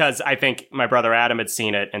it's because I think my brother Adam had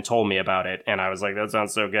seen it and told me about it. And I was like, that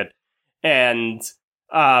sounds so good. And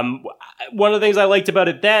one of the things I liked about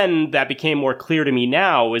it then that became more clear to me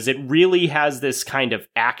now is it really has this kind of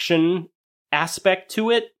action aspect to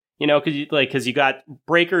it. Because you got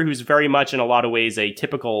Breaker, who's very much in a lot of ways a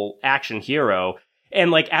typical action hero.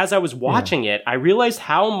 And like, as I was watching it, I realized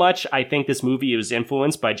how much I think this movie was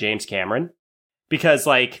influenced by James Cameron. Because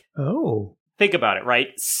like... Oh... Think about it, right?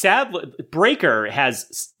 Sadly, Breaker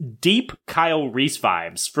has deep Kyle Reese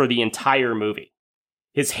vibes for the entire movie.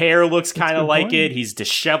 His hair looks kind of like it. He's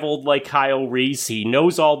disheveled like Kyle Reese. He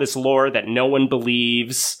knows all this lore that no one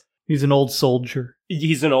believes. He's an old soldier.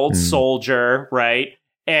 He's an old soldier, right?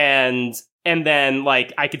 And then,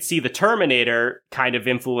 like, I could see the Terminator kind of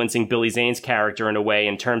influencing Billy Zane's character in a way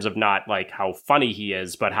in terms of not, like, how funny he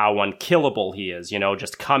is, but how unkillable he is,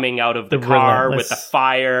 just coming out of the car relentless. with the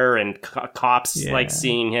fire and cops, like,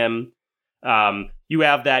 seeing him. You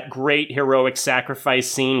have that great heroic sacrifice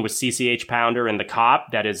scene with CCH Pounder and the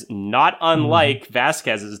cop that is not unlike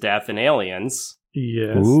Vasquez's death in Aliens.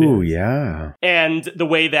 Yes. Ooh, yes. yeah. And the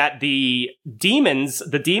way that the demons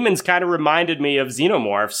kind of reminded me of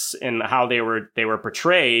xenomorphs and how they were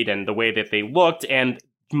portrayed and the way that they looked. And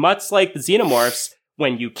much like the xenomorphs,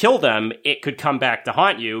 when you kill them, it could come back to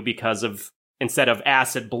haunt you because of, instead of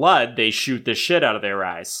acid blood, they shoot the shit out of their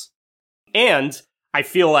eyes. And I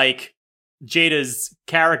feel like Jada's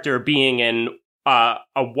character being in a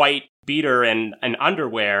white beater and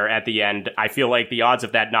underwear at the end, I feel like the odds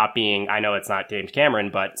of that not being, I know it's not James Cameron,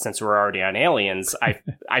 but since we're already on Aliens,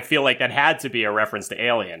 I feel like that had to be a reference to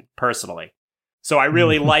Alien, personally. So I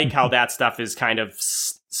really like how that stuff is kind of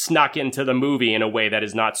snuck into the movie in a way that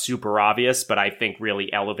is not super obvious, but I think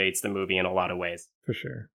really elevates the movie in a lot of ways. For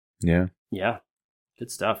sure. Yeah. Yeah. Good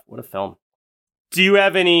stuff. What a film. Do you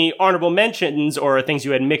have any honorable mentions or things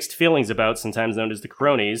you had mixed feelings about, sometimes known as the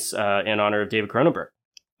Cronies, in honor of David Cronenberg?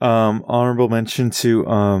 Honorable mention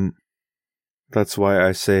to, that's why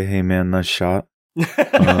I say, hey man, nice shot. Yeah.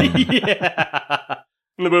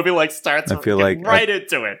 And the movie like starts I feel like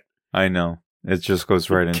into it. I know. It just goes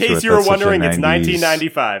right into it. In case you were wondering, it's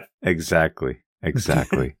 1995. Exactly.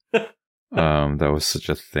 That was such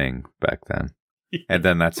a thing back then. And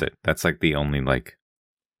then that's it. That's like the only like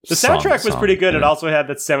the soundtrack was pretty good. Yeah. It also had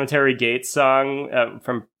that Cemetery Gates song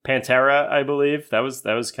from Pantera, I believe. That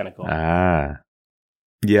was kind of cool. Ah.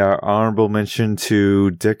 Yeah, honorable mention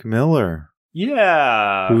to Dick Miller.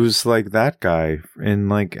 Yeah. Who's like that guy in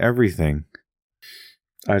like everything.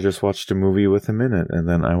 I just watched a movie with him in it, and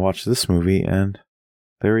then I watched this movie, and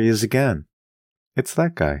there he is again. It's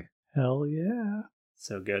that guy. Hell yeah.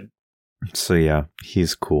 So good. So yeah,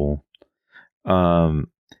 he's cool.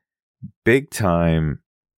 Big time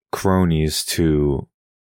cronies to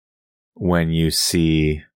when you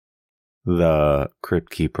see the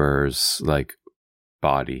Crypt Keeper's like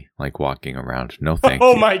body like walking around. No thank you.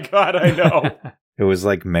 Oh my god, I know. It was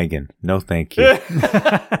like Megan. No thank you.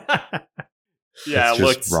 Yeah, it's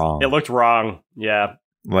just wrong. It looked wrong. Yeah.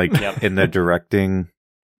 Like in the directing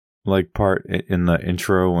like part in the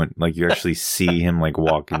intro when like you actually see him like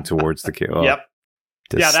walking towards the kid. Oh, yep.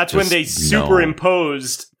 Yeah, that's when they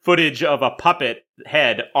superimposed footage of a puppet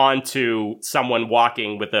head onto someone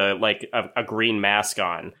walking with a green mask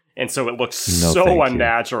on. And so it looks so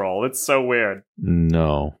unnatural. It's so weird.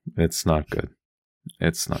 No, it's not good.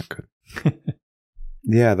 It's not good.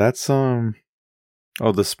 Yeah, that's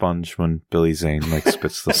Oh, the sponge when Billy Zane like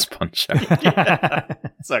spits the sponge out. Yeah.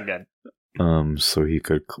 So good. So he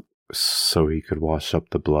could wash up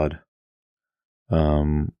the blood.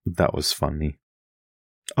 That was funny.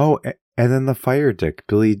 Oh, and then the fire dick.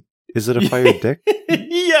 Billy, is it a fire dick?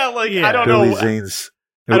 Yeah, like I don't Billy know. Zane's.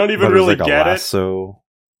 I don't even really like get a lasso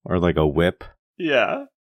or like a whip. Yeah.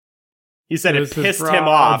 He said it This is pissed him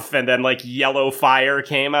wrong. off, and then like yellow fire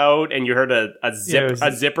came out, and you heard a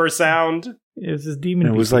zipper sound. It was his demon.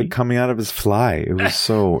 It was BB. like coming out of his fly. It was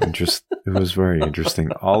so interesting. It was very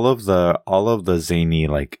interesting. All of the zany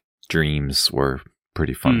like dreams were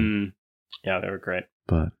pretty fun. Yeah, they were great.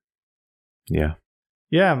 But yeah,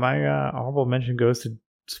 Yeah, my honorable mention goes to,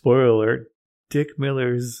 spoiler alert, Dick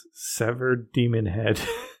Miller's severed demon head.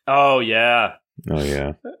 Oh yeah. oh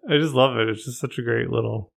yeah, I just love it. It's just such a great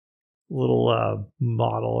little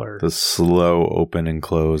model. Or the slow open and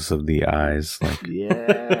close of the eyes, like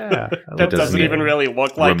yeah, That doesn't even really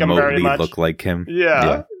look like him very remotely much. look like him.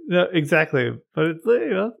 Yeah. No, exactly. But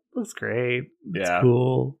it looks great. It's Yeah.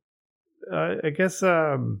 cool. I guess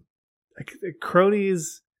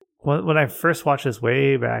Cronies. When I first watched this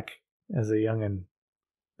way back as a youngin',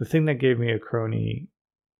 the thing that gave me a crony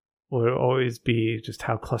would always be just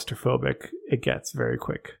how claustrophobic it gets very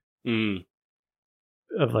quick. Mm.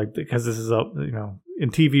 Of like, because this is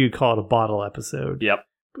in TV you'd call it a bottle episode. Yep.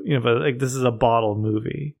 But like this is a bottle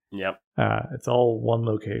movie. Yep. It's all one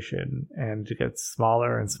location, and it gets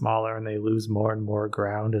smaller and smaller, and they lose more and more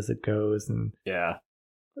ground as it goes. And Yeah.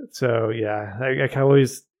 so, yeah, I can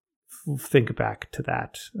always think back to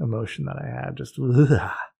that emotion that I had. Just,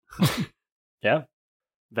 Yeah.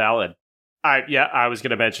 Valid. I was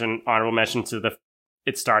going to mention honorable mention to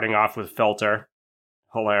it's starting off with filter.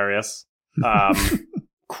 Hilarious.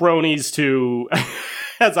 Cronies to,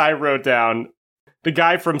 as I wrote down, the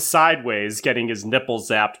guy from Sideways getting his nipples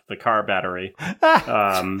zapped with the car battery.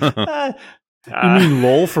 You mean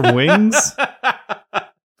Lowell from Wings?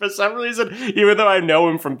 For some reason, even though I know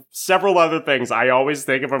him from several other things, I always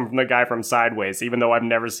think of him from the guy from Sideways, even though I've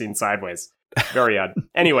never seen Sideways. Very odd.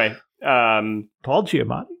 Anyway, Paul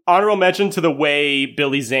Giamatti. honorable mention to the way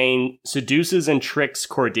Billy Zane seduces and tricks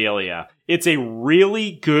Cordelia. It's a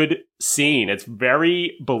really good scene. It's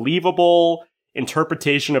very believable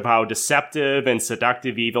interpretation of how deceptive and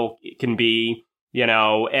seductive evil can be.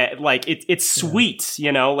 Like it's sweet,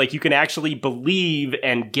 like you can actually believe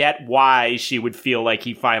and get why she would feel like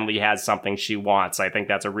he finally has something she wants. I think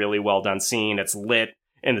that's a really well done scene. It's lit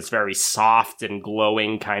in this very soft and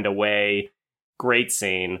glowing kind of way. Great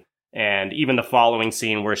scene. And even the following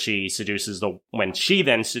scene where when she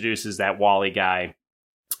then seduces that Wally guy,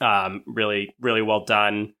 really, really well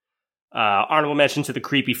done. Honorable mention to the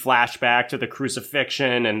creepy flashback to the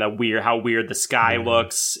crucifixion and how weird the sky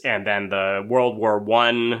looks, and then the World War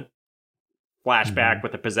I flashback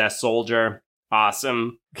with the possessed soldier.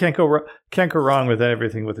 Awesome. Can't go wrong with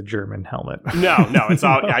everything with a German helmet. No, it's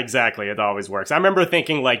all exactly. It always works. I remember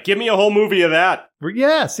thinking, like, give me a whole movie of that.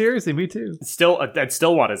 Yeah, seriously, me too. I'd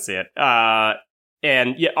still want to see it.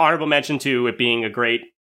 And yeah, honorable mention to it being a great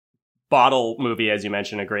bottle movie, as you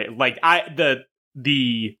mentioned.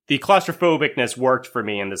 The claustrophobicness worked for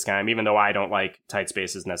me in this game, even though I don't like tight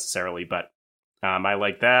spaces necessarily, but I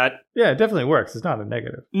like that. Yeah, it definitely works. It's not a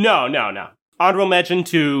negative. No. Honorable mention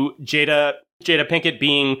to Jada Pinkett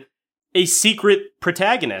being a secret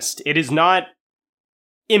protagonist. It is not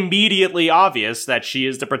immediately obvious that she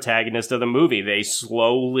is the protagonist of the movie. They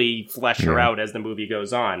slowly flesh her out as the movie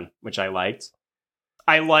goes on, which I liked.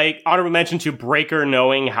 I like honorable mention to Breaker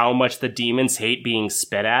knowing how much the demons hate being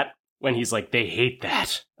spit at. When he's like, they hate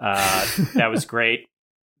that. That was great.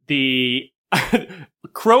 The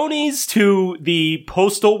cronies to the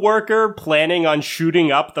postal worker planning on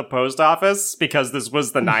shooting up the post office because this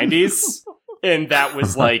was the 90s. And that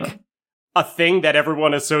was like a thing that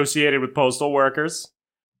everyone associated with postal workers.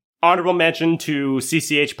 Honorable mention to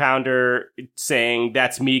CCH Pounder saying,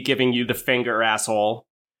 that's me giving you the finger, asshole.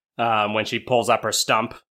 When she pulls up her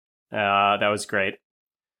stump. That was great.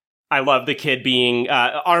 I love the kid being,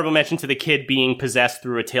 honorable mention to the kid being possessed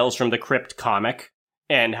through a Tales from the Crypt comic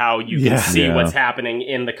and how you can see what's happening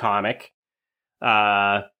in the comic.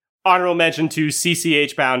 Honorable mention to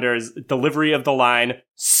CCH Pounder's delivery of the line,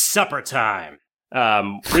 supper time,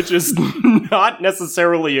 which is not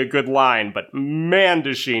necessarily a good line, but man,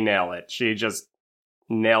 does she nail it. She just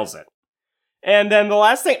nails it. And then the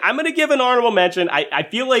last thing, I'm going to give an honorable mention. I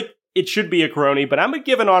feel like it should be a crony, but I'm going to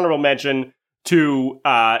give an honorable mention to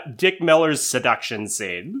Dick Miller's seduction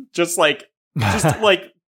scene. Just like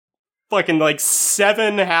fucking like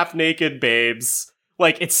 7 half-naked babes,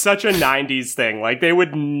 Like, it's such a 90s thing. Like, they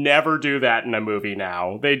would never do that in a movie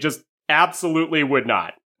now. They just absolutely would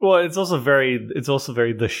not. Well, it's also very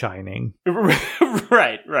The Shining. Right.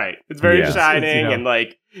 It's very Shining, and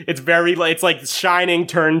like it's like Shining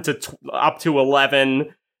turned to up to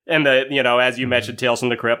 11, and as you mentioned, Tales from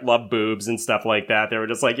the Crypt love boobs and stuff like that. They were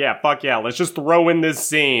just like, yeah, fuck yeah, let's just throw in this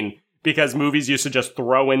scene, because movies used to just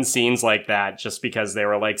throw in scenes like that just because they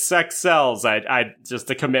were like, sex sells. I just,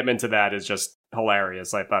 the commitment to that is just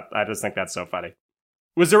hilarious. I just think that's so funny.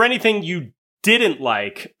 Was there anything you didn't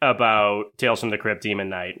like about Tales from the Crypt Demon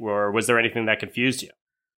Knight, or was there anything that confused you?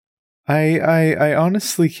 I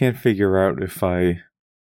honestly can't figure out if I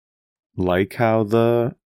like how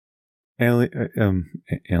the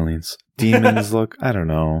aliens, demons look. I don't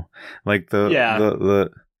know. Like the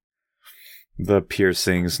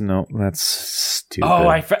piercings. No, that's stupid. Oh,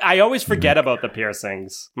 I always forget about the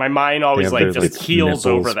piercings. My mind always just keels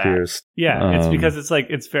over that. Pierced. Yeah, it's because it's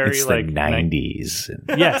very it's like the 90s.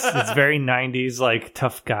 Yes, it's very 90s, like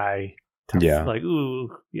tough guy. Yeah. Like, ooh,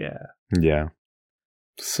 yeah. Yeah.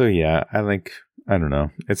 So yeah, I don't know.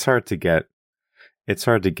 It was hard to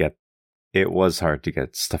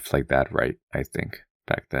get stuff like that right, I think,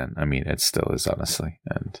 back then. I mean, it still is, honestly.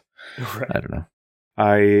 And right. I don't know.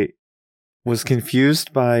 I was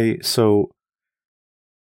confused by, so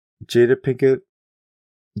Jada Pinkett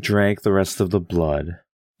drank the rest of the blood.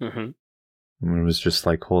 Mm-hmm. And it was just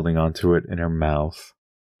like holding onto it in her mouth,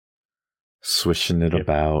 swishing it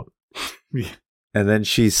about. And then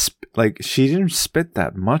she didn't spit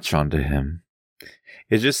that much onto him.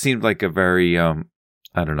 It just seemed like a very, I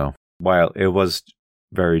don't know. While it was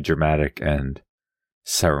very dramatic and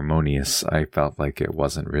ceremonious, I felt like it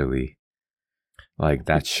wasn't really, like,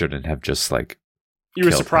 that shouldn't have just, like, you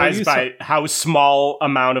were surprised by how small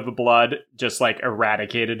amount of blood just, like,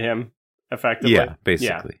 eradicated him, effectively? Yeah,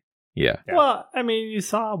 basically. Yeah. Well, I mean, you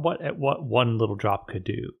saw what one little drop could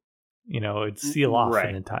do. It'd seal off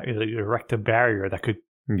an entire, erect a barrier that could,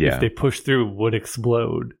 if they push through, would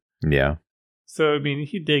explode. Yeah. So, I mean,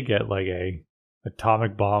 he did get like a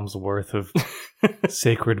atomic bomb's worth of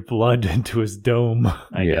sacred blood into his dome.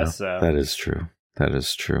 I guess so. That is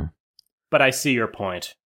true. But I see your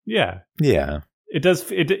point. Yeah. Yeah. It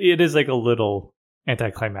does. It is like a little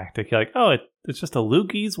anticlimactic. You're like, oh, it's just a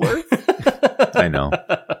lookie's worth. I know.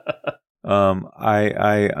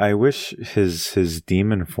 I wish his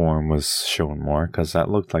demon form was shown more, because that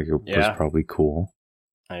looked like it was probably cool.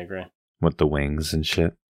 I agree. With the wings and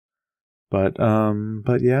shit. But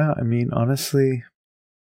yeah, I mean, honestly,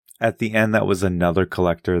 at the end, that was another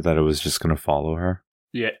collector that it was just going to follow her.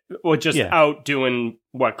 Yeah, well, just out doing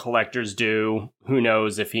what collectors do. Who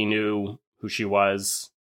knows if he knew who she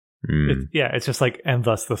was? It's just like, and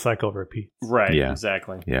thus the cycle repeats. Right,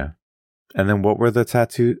 exactly. Yeah. And then what were the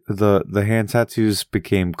the hand tattoos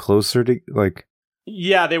became closer to, like...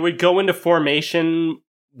 Yeah, they would go into formation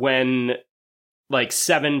when, like,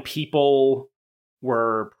 7 people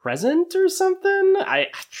were present or something.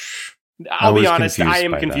 I'll be honest, I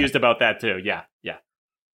am confused about that too. Yeah.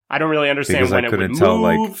 I don't really understand because when it would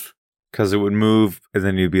move. Because it would move, and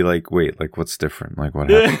then you'd be like, wait, like, what's different? Like, what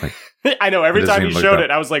happened? Like, I know, every time you showed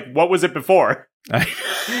it, I was like, what was it before?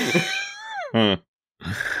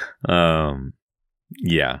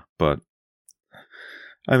 Yeah, but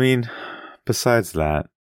I mean, besides that,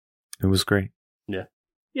 it was great.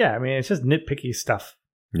 Yeah, I mean, it's just nitpicky stuff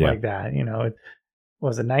like that. It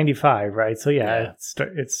was a 95, right? So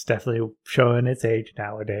it's definitely showing its age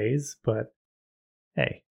nowadays. But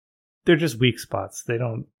hey, they're just weak spots. They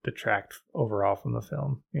don't detract overall from the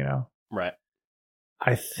film. Right.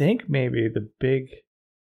 I think maybe the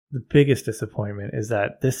biggest disappointment is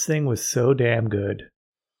that this thing was so damn good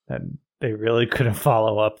that they really couldn't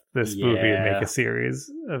follow up this movie and make a series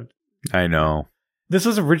of. I know. This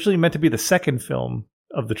was originally meant to be the second film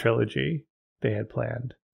of the trilogy they had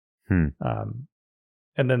planned.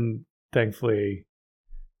 And then thankfully,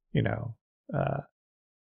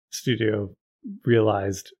 studio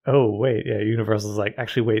realized, oh wait, Universal's like,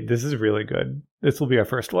 actually wait, this is really good. This will be our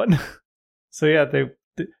first one. So they,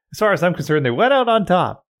 as far as I'm concerned, they went out on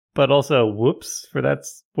top. But also, whoops, for that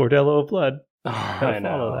bordello of blood. I know.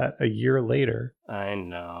 Follow that a year later. I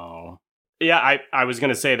know. Yeah, I was going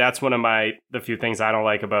to say that's one of the few things I don't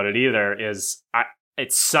like about it either is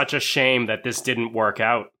it's such a shame that this didn't work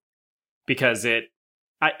out, because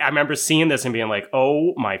I remember seeing this and being like,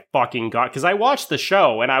 oh my fucking God, because I watched the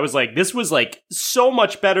show and I was like, this was like so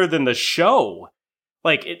much better than the show.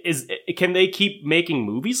 Like, can they keep making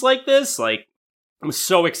movies like this? Like, I'm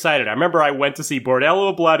so excited. I remember I went to see Bordello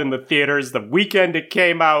of Blood in the theaters the weekend it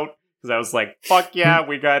came out, because I was like, fuck yeah,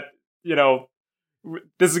 we got,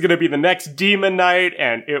 this is going to be the next Demon Knight,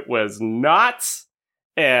 and it was not.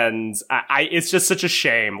 And it's just such a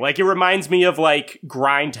shame. Like, it reminds me of, like,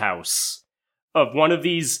 Grindhouse, of one of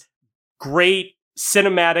these great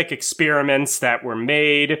cinematic experiments that were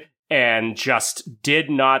made and just did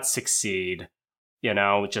not succeed. You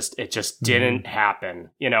know, it just didn't happen.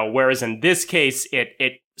 You know, whereas in this case,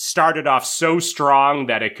 it started off so strong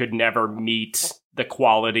that it could never meet the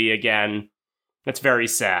quality again. It's very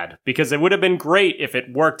sad, because it would have been great if it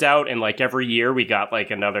worked out and, like, every year we got, like,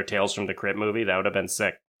 another Tales from the Crypt movie. That would have been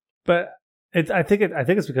sick. But I think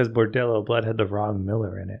it's because Bordello Blood had the wrong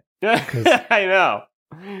Miller in it. I know.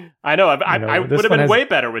 I would have been way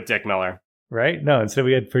better with Dick Miller. Right? No, instead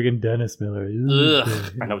we had friggin' Dennis Miller.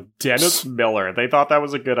 Ugh, I know, Dennis Miller. They thought that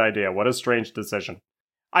was a good idea. What a strange decision.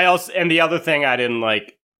 And the other thing I didn't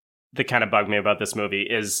like, that kind of bugged me about this movie,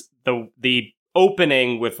 is the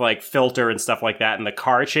opening with, like, filter and stuff like that, and the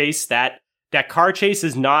car chase. That car chase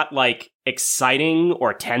is not, like, exciting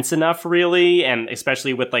or tense enough, really, and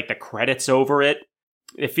especially with, like, the credits over it,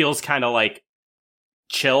 it feels kind of like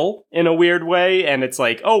chill in a weird way, and it's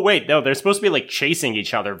like, oh wait, no, they're supposed to be, like, chasing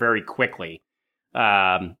each other very quickly.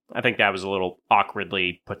 I think that was a little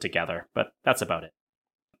awkwardly put together, but that's about it.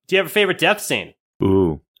 Do you have a favorite death scene?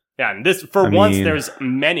 Ooh. Yeah, and this, I mean, there's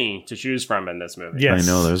many to choose from in this movie. Yes.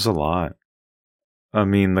 I know, there's a lot. I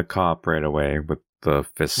mean, the cop right away with the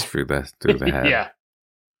fist through the head. Yeah.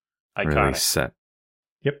 Iconic. Really set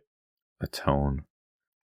a tone.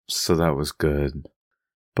 So that was good.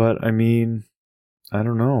 But, I mean, I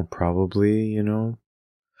don't know. Probably, you know,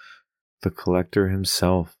 the collector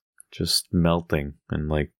himself just melting and,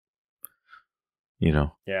 like, you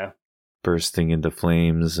know, bursting into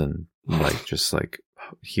flames and, like, just, like,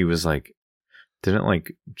 he was, like, didn't,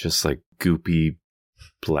 like, just, like, goopy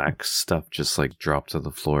black stuff just, like, drop to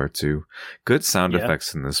the floor, too. Good sound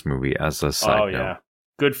effects in this movie, as a side note. Oh, yeah.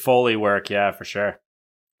 Good Foley work, yeah, for sure.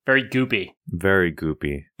 Very goopy. Very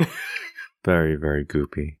goopy. Very, very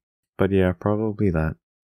goopy. But yeah, probably that.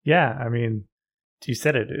 Yeah, I mean, you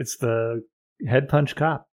said it. It's the head punch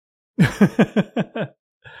cop. It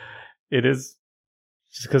is.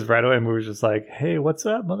 Just because right away we were just like, hey, what's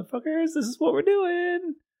up, motherfuckers? This is what we're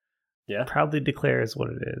doing. Yeah. Proudly declares what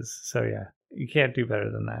it is. So yeah, you can't do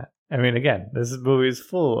better than that. I mean, again, this movie is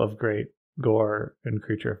full of great gore and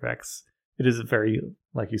creature effects. It is a very,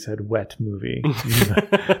 like you said, wet movie.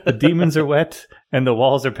 The demons are wet, and the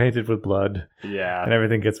walls are painted with blood. Yeah. And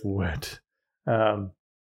everything gets wet.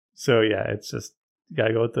 So yeah, it's just, you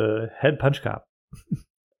gotta go with the head punch cop.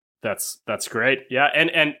 That's great. Yeah,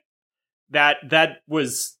 and that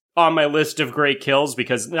was on my list of great kills,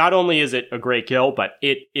 because not only is it a great kill, but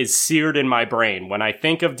it is seared in my brain. When I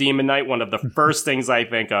think of Demon Knight, one of the first things I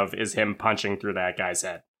think of is him punching through that guy's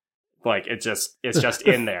head. Like, it's just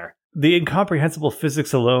in there. The incomprehensible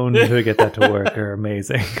physics alone to get that to work are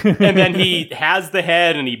amazing. And then he has the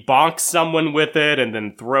head and he bonks someone with it and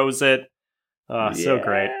then throws it. So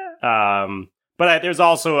great. But there's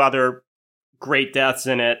also other great deaths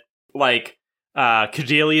in it, like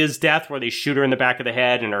Cordelia's death, where they shoot her in the back of the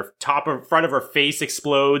head and her front of her face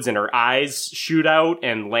explodes and her eyes shoot out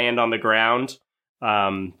and land on the ground.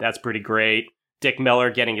 That's pretty great. Dick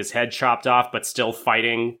Miller getting his head chopped off but still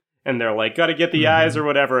fighting. And they're like, gotta get the eyes or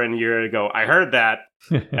whatever. And you're go, I heard that.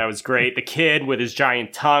 That was great. The kid with his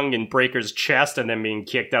giant tongue in Breaker's chest and then being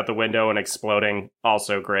kicked out the window and exploding.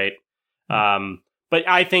 Also great. But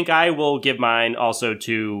I think I will give mine also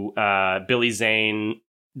to Billy Zane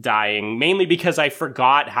dying, mainly because I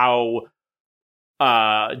forgot how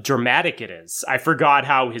dramatic it is. I forgot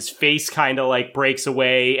how his face kind of like breaks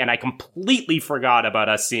away, and I completely forgot about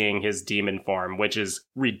us seeing his demon form, which is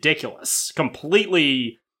ridiculous.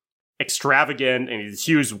 Completely extravagant, and these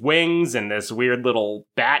huge wings and this weird little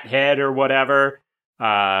bat head or whatever.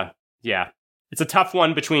 Yeah. It's a tough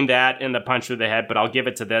one between that and the punch through the head, but I'll give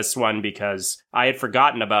it to this one because I had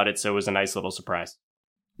forgotten about it, so it was a nice little surprise.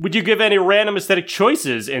 Would you give any random aesthetic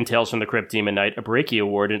choices in Tales from the Crypt Demon Knight a Breaky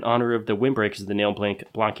Award in honor of the windbreakers of the Neil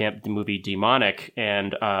Blomkamp movie Demonic?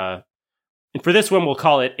 And for this one, we'll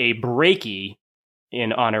call it a Breaky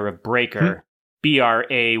in honor of Breaker.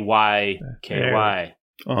 Brayky.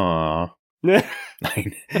 Aww.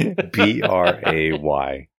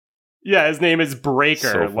 Bray. Yeah, his name is Breaker,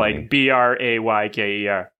 So like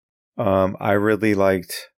Brayker. I really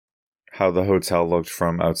liked how the hotel looked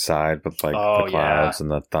from outside with like the clouds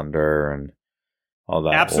and the thunder and all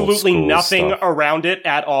that. Absolutely nothing stuff around it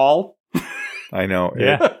at all. I know.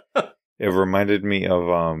 Yeah. It reminded me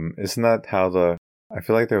of isn't that how I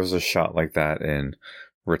feel like there was a shot like that in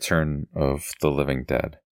Return of the Living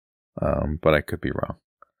Dead. But I could be wrong.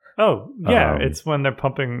 Oh, yeah. It's when they're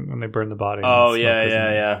pumping, when they burn the body. Oh, and smoke yeah, goes in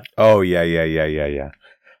there. Oh, yeah.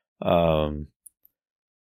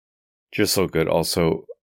 Just so good. Also,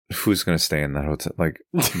 who's going to stay in that hotel? Like,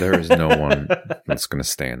 there is no one that's going to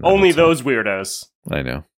stay in that Only hotel. those weirdos. I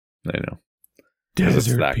know.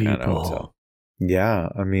 Desert that people. kind of hotel. Yeah,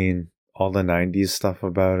 I mean, all the 90s stuff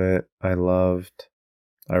about it, I loved.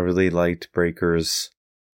 I really liked Breaker's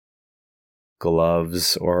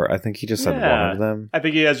gloves, or I think he just had one of them. I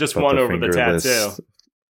think he has just but one the over the fingerless- tattoo.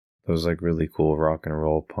 Those like really cool rock and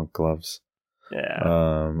roll punk gloves. Yeah.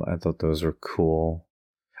 I thought those were cool.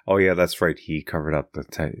 Oh yeah, that's right. He covered up the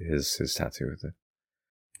his tattoo with it.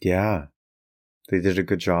 Yeah, they did a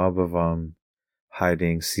good job of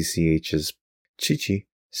hiding CCH's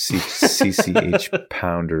CCH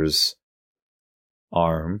Pounder's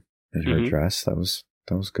arm in her dress. That was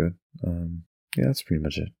good. Yeah, that's pretty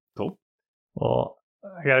much it. Cool. Well,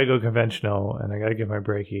 I gotta go conventional, and I gotta give my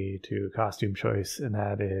breakie to costume choice, and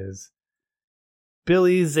that is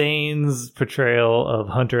Billy Zane's portrayal of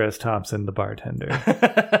Hunter S. Thompson, the bartender,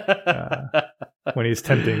 when he's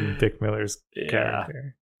tempting Dick Miller's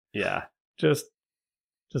character. Yeah. Just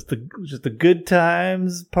the good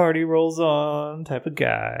times, party rolls on type of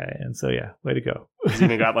guy, and so yeah, way to go. He's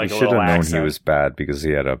even got like You a should little have known accent. he was bad because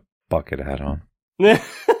he had a bucket hat on.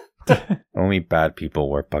 Only bad people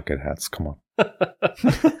wear bucket hats. Come on.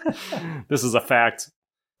 This is a fact.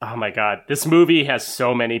 Oh my god. This movie has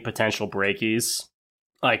so many potential breakies.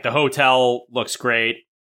 Like, the hotel looks great.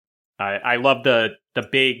 I love the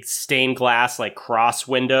big stained glass, like, cross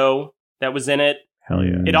window that was in it. Hell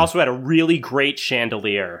yeah. It also had a really great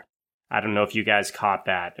chandelier. I don't know if you guys caught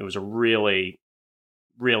that. It was a really,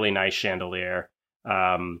 really nice chandelier.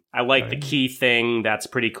 I like the key thing. That's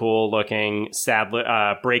pretty cool looking.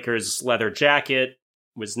 Breaker's leather jacket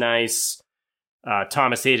was nice.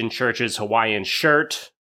 Thomas Hayden Church's Hawaiian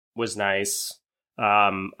shirt was nice.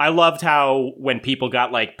 I loved how when people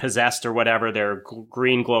got like possessed or whatever, their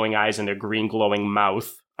green glowing eyes and their green glowing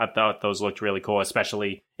mouth. I thought those looked really cool,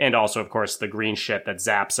 especially, and also of course the green shit that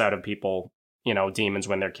zaps out of people, demons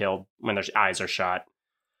when they're killed, when their eyes are shot.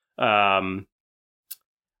 The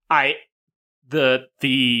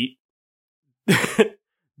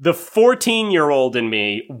 14-year-old in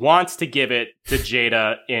me wants to give it to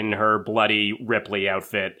Jada in her bloody Ripley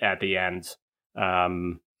outfit at the end.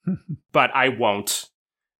 But I won't.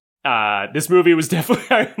 This movie was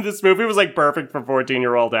like perfect for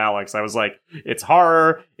 14-year-old Alex. I was like, it's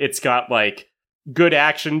horror, it's got like good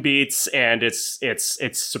action beats, and it's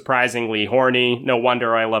surprisingly horny. No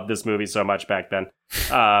wonder I loved this movie so much back then.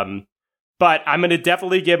 But I'm gonna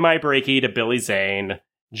definitely give my breakie to Billy Zane.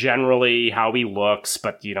 Generally how he looks,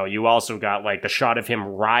 but you also got like the shot of him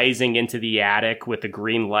rising into the attic with the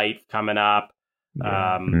green light coming up.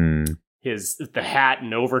 The hat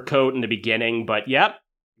and overcoat in the beginning, but yep,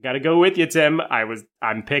 gotta go with you, Tim.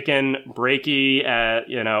 I'm picking breakie.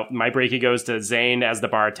 My breakie goes to Zane as the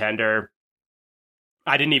bartender.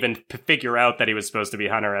 I didn't even figure out that he was supposed to be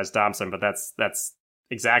Hunter S. Thompson, but that's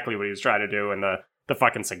exactly what he was trying to do, and the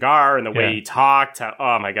fucking cigar and the way he talked.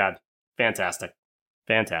 Oh my god, fantastic.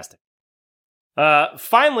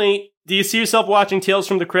 Finally, do you see yourself watching Tales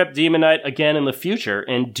from the Crypt Demon Knight again in the future?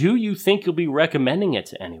 And do you think you'll be recommending it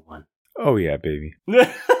to anyone? Oh yeah, baby.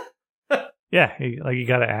 Yeah, you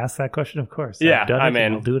got to ask that question, of course. Yeah, I've done it, I'm in.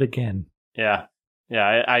 and I'll do it again. Yeah.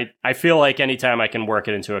 I feel like anytime I can work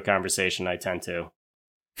it into a conversation, I tend to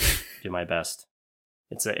do my best.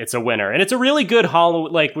 It's a winner, and it's a really good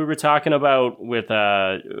Halloween. Like we were talking about with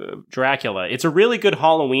Dracula, it's a really good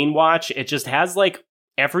Halloween watch. It just has like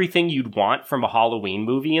everything you'd want from a Halloween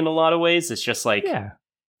movie in a lot of ways. It's just like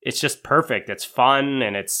it's just perfect. It's fun,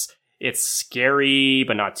 and it's scary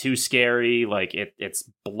but not too scary. Like it's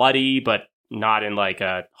bloody but not in like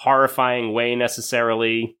a horrifying way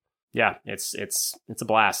necessarily. Yeah, it's a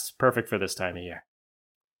blast. Perfect for this time of year.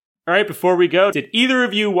 All right, before we go, did either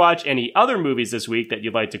of you watch any other movies this week that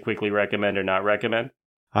you'd like to quickly recommend or not recommend?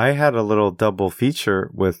 I had a little double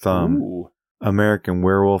feature with American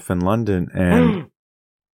Werewolf in London and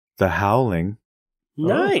The Howling.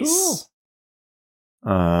 Nice.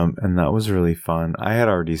 And that was really fun. I had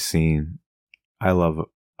already seen, I love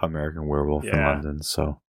American Werewolf in London,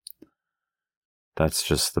 so that's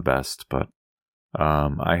just the best. But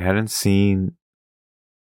I hadn't seen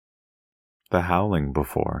The Howling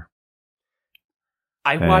before.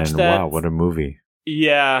 I watched that. Wow, what a movie.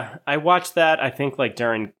 Yeah, I watched that, I think, like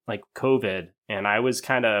during like COVID, and I was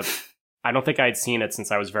kind of, I don't think I'd seen it since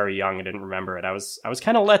I was very young and didn't remember it. I was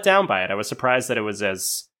kind of let down by it. I was surprised that it was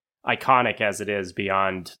as iconic as it is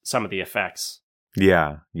beyond some of the effects.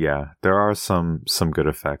 Yeah. There are some good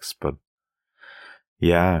effects, but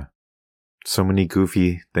Yeah. So many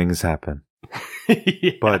goofy things happen.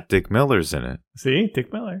 Yeah. But Dick Miller's in it. See,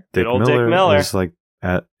 Dick Miller. Good old Dick Miller.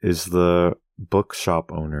 Is the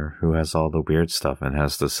bookshop owner who has all the weird stuff and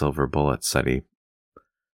has the silver bullets that he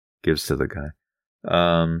gives to the guy.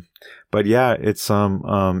 But yeah, it's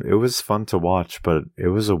it was fun to watch, but it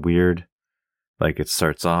was a weird, like, it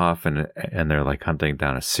starts off and they're like hunting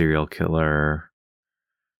down a serial killer,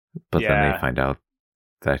 but then they find out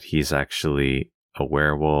that he's actually a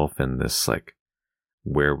werewolf in this like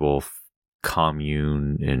werewolf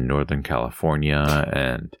commune in Northern California,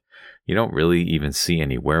 and you don't really even see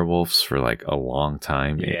any werewolves for like a long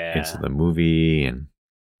time into the movie. And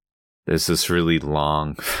there's this really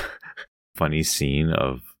long funny scene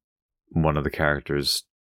of one of the characters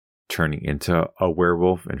turning into a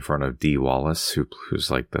werewolf in front of Dee Wallace,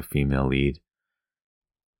 who's like the female lead,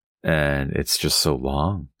 and it's just so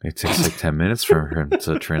long. It takes like 10 minutes for him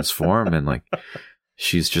to transform, and like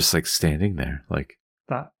she's just like standing there like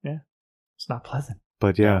it's not pleasant.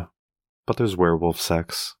 But there's werewolf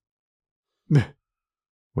sex.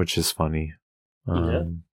 Which is funny.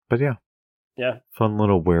 But yeah, fun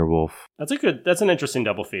little werewolf. That's an interesting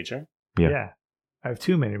double feature. Yeah. I have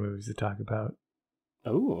too many movies to talk about.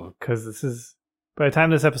 Oh, because by the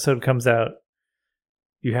time this episode comes out,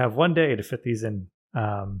 you have one day to fit these in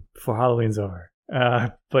before Halloween's over.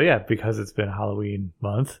 But yeah, because it's been Halloween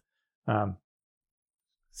month.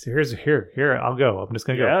 So here I'll go. I'm just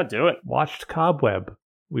gonna go. Yeah, do it. Watched Cobweb.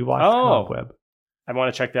 We watched Cobweb. I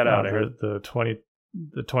want to check that out. The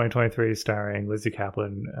 2023 starring Lizzie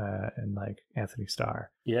Kaplan and like Anthony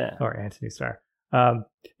Starr. Yeah. Or Anthony Starr.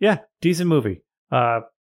 Decent movie.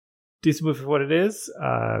 Decent movie for what it is.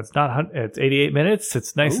 It's 88 minutes.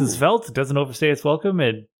 It's nice and svelte. It doesn't overstay its welcome.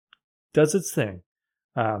 It does its thing.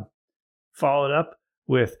 Followed up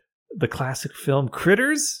with the classic film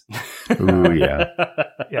Critters. Ooh, yeah.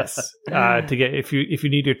 Yes. To get if you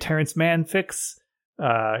need your Terrence Mann fix,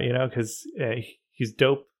 because he's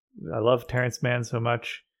dope. I love Terrence Mann so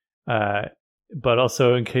much. But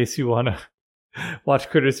also in case you want to watch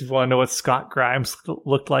Critters, if you want to know what Scott Grimes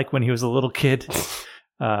looked like when he was a little kid.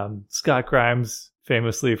 Scott Grimes,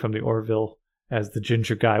 famously from the Orville, as the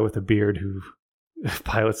ginger guy with a beard who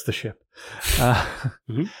pilots the ship.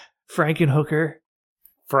 Frankenhooker.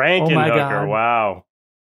 Frankenhooker, wow.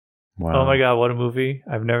 Oh my god, what a movie.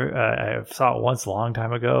 I saw it once a long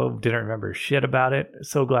time ago, didn't remember shit about it.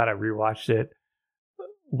 So glad I rewatched it.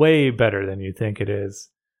 Way better than you think it is.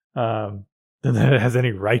 Than it has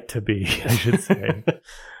any right to be, I should say.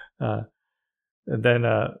 And then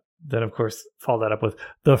of course follow that up with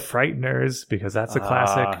The Frighteners, because that's a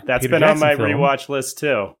classic. That's Peter been Jackson on my film. rewatch list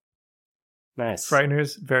too. Nice.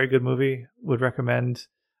 Frighteners, very good movie. Would recommend.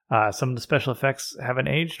 Some of the special effects haven't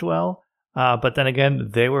aged well, but then again,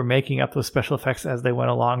 they were making up those special effects as they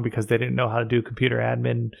went along because they didn't know how to do computer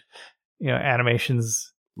admin,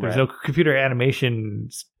 animations. There's no computer animation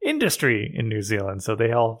industry in New Zealand, so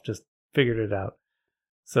they all just figured it out.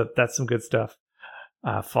 So that's some good stuff.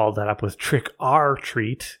 Followed that up with Trick or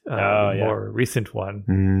Treat, more recent one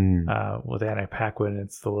with Anna Paquin.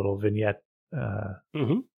 It's the little vignette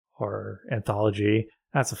horror anthology.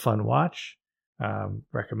 That's a fun watch.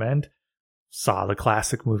 Recommend. Saw the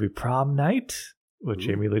classic movie Prom Night with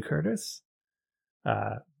Jamie Lee Curtis.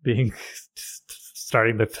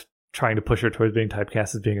 Trying to push her towards being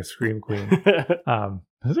typecast as being a scream queen.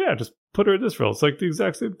 Just put her in this role. It's like the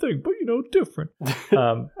exact same thing, but different.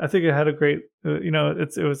 I think it had a great,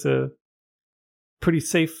 it was a pretty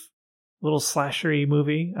safe little slashery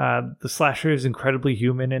movie. The slasher is incredibly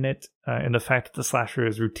human in it, and the fact that the slasher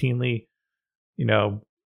is routinely,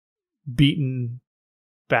 beaten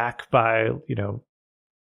back by,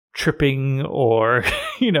 tripping or,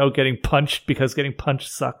 getting punched because getting punched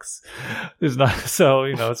sucks. There's not, so,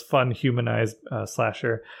 it's fun, humanized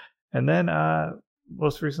slasher. And then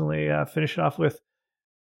most recently finished off with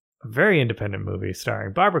a very independent movie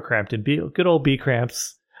starring Barbara Crampton, good old B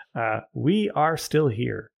Cramps. We Are Still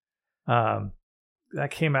Here. That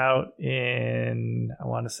came out in, I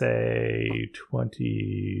want to say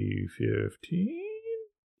 2015.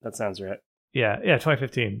 That sounds right. Yeah,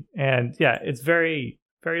 2015. And yeah, it's very,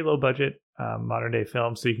 very low budget modern day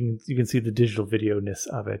film, so you can see the digital video-ness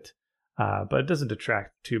of it, but it doesn't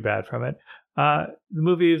detract too bad from it. The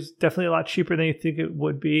movie is definitely a lot cheaper than you think it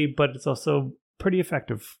would be, but it's also pretty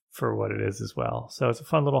effective for what it is as well. So it's a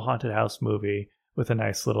fun little haunted house movie with a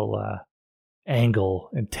nice little angle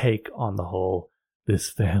and take on the whole.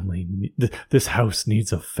 This house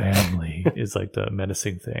needs a family is like the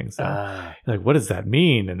menacing thing. So like, what does that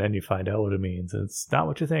mean? And then you find out what it means. It's not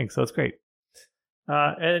what you think. So it's great.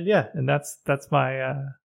 And that's my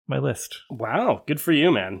my list. Wow, good for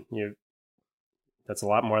you, man. That's a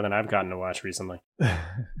lot more than I've gotten to watch recently.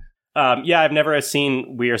 Yeah, I've never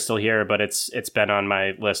seen We Are Still Here, but it's been on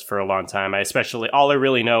my list for a long time. All I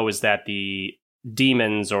really know is that the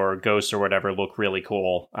demons or ghosts or whatever look really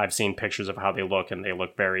cool. I've seen pictures of how they look, and they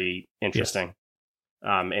look very interesting. Yes.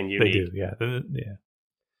 And unique. They do,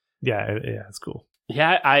 yeah, it's cool.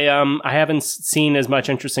 Yeah, I haven't seen as much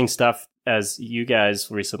interesting stuff as you guys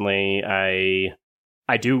recently. I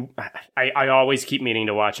always keep meaning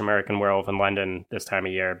to watch American Werewolf in London this time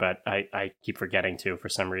of year, but I keep forgetting to for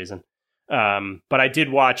some reason. But I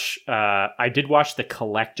did watch the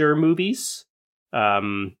Collector movies.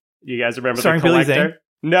 You guys remember starring the Collector? Billy Zane?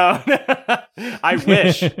 No, I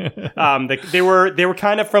wish. They were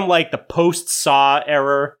kind of from like the post Saw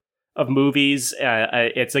era of movies.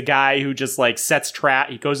 It's a guy who just like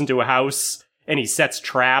he goes into a house and he sets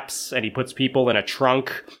traps and he puts people in a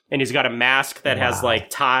trunk and he's got a mask that has like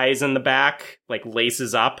ties in the back, like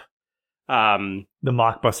laces up. The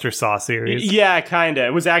Mockbuster Saw series. Yeah, kind of.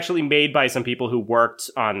 It was actually made by some people who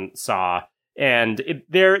worked on Saw, and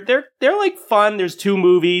they're like fun. There's 2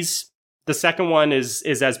 movies. The second one is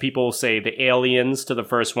as people say, the aliens to the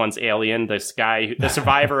first one's Alien. This guy, the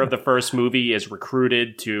survivor of the first movie, is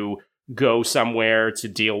recruited to go somewhere to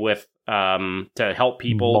deal with, to help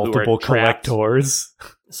people multiple who are trapped. collectors.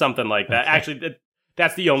 Something like that. Actually,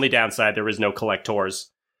 that's the only downside. There is no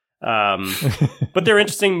collectors. But they're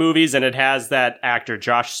interesting movies, and it has that actor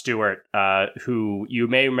Josh Stewart, who you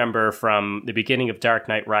may remember from the beginning of Dark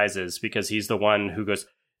Knight Rises, because he's the one who goes,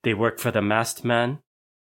 "They work for the masked man,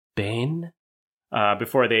 Bane,"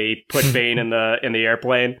 before they put Bane in the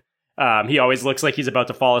airplane. He always looks like he's about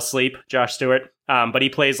to fall asleep, Josh Stewart. But he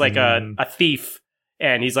plays like a thief,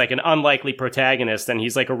 and he's like an unlikely protagonist, and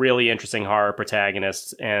he's like a really interesting horror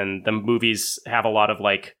protagonist. And the movies have a lot of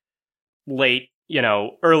like late,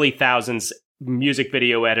 early thousands music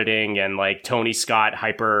video editing and like Tony Scott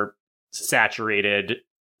hyper saturated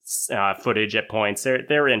footage at points.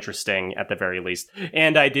 They're interesting at the very least.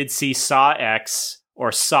 And I did see Saw X,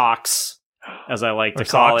 or Socks, as I like to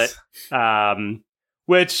call it.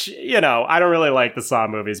 Which, I don't really like the Saw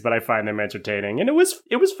movies, but I find them entertaining. And it was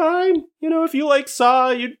fine. If you like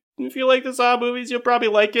Saw, if you like the Saw movies, you'll probably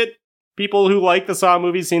like it. People who like the Saw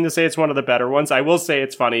movies seem to say it's one of the better ones. I will say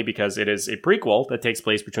it's funny because it is a prequel that takes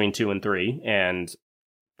place between 2 and 3, and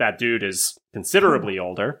that dude is considerably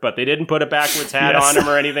older, but they didn't put a backwards hat on him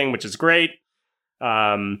or anything, which is great.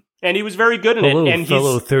 And he was very good in it. And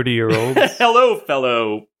fellow 30-year-olds. Hello,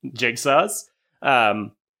 fellow Jigsaws.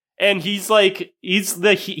 And he's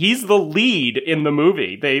the lead in the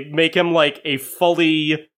movie. They make him like a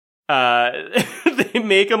fully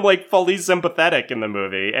fully sympathetic in the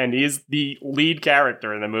movie, and he's the lead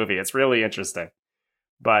character in the movie. It's really interesting.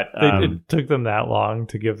 But it took them that long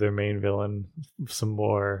to give their main villain some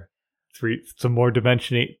more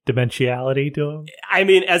dimensionality to him. I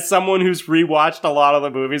mean, as someone who's rewatched a lot of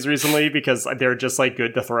the movies recently, because they're just like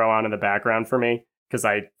good to throw on in the background for me, because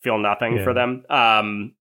I feel nothing for them.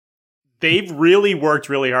 They've really worked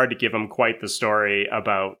really hard to give him quite the story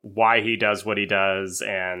about why he does what he does,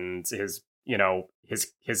 and his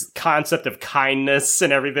concept of kindness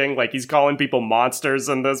and everything. Like, he's calling people monsters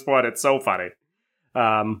in this one. It's so funny.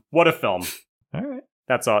 What a film. All right.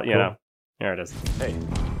 That's all, cool. There it is. Hey,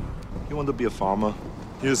 you want to be a farmer?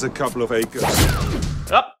 Here's a couple of acres.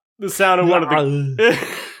 The sound of one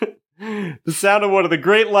of the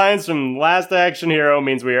great lines from Last Action Hero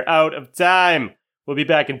means we are out of time. We'll be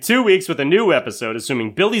back in 2 weeks with a new episode,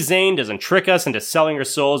 assuming Billy Zane doesn't trick us into selling our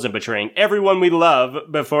souls and betraying everyone we love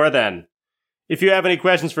before then. If you have any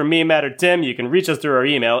questions for me, Matt, or Tim, you can reach us through our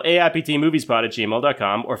email,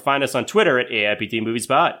 aiptmoviespod@gmail.com, or find us on Twitter at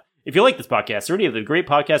aiptmoviespod. If you like this podcast or any of the great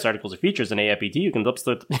podcast articles or features in AIPT, you can help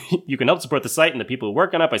support the site and the people who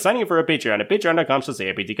work on it by signing up for our Patreon at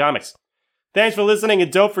patreon.com/aiptcomics. Thanks for listening,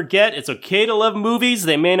 and don't forget, it's okay to love movies.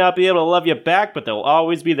 They may not be able to love you back, but they'll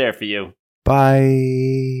always be there for you. Bye.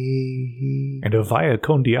 And a via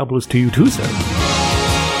con diablos to you too, sir.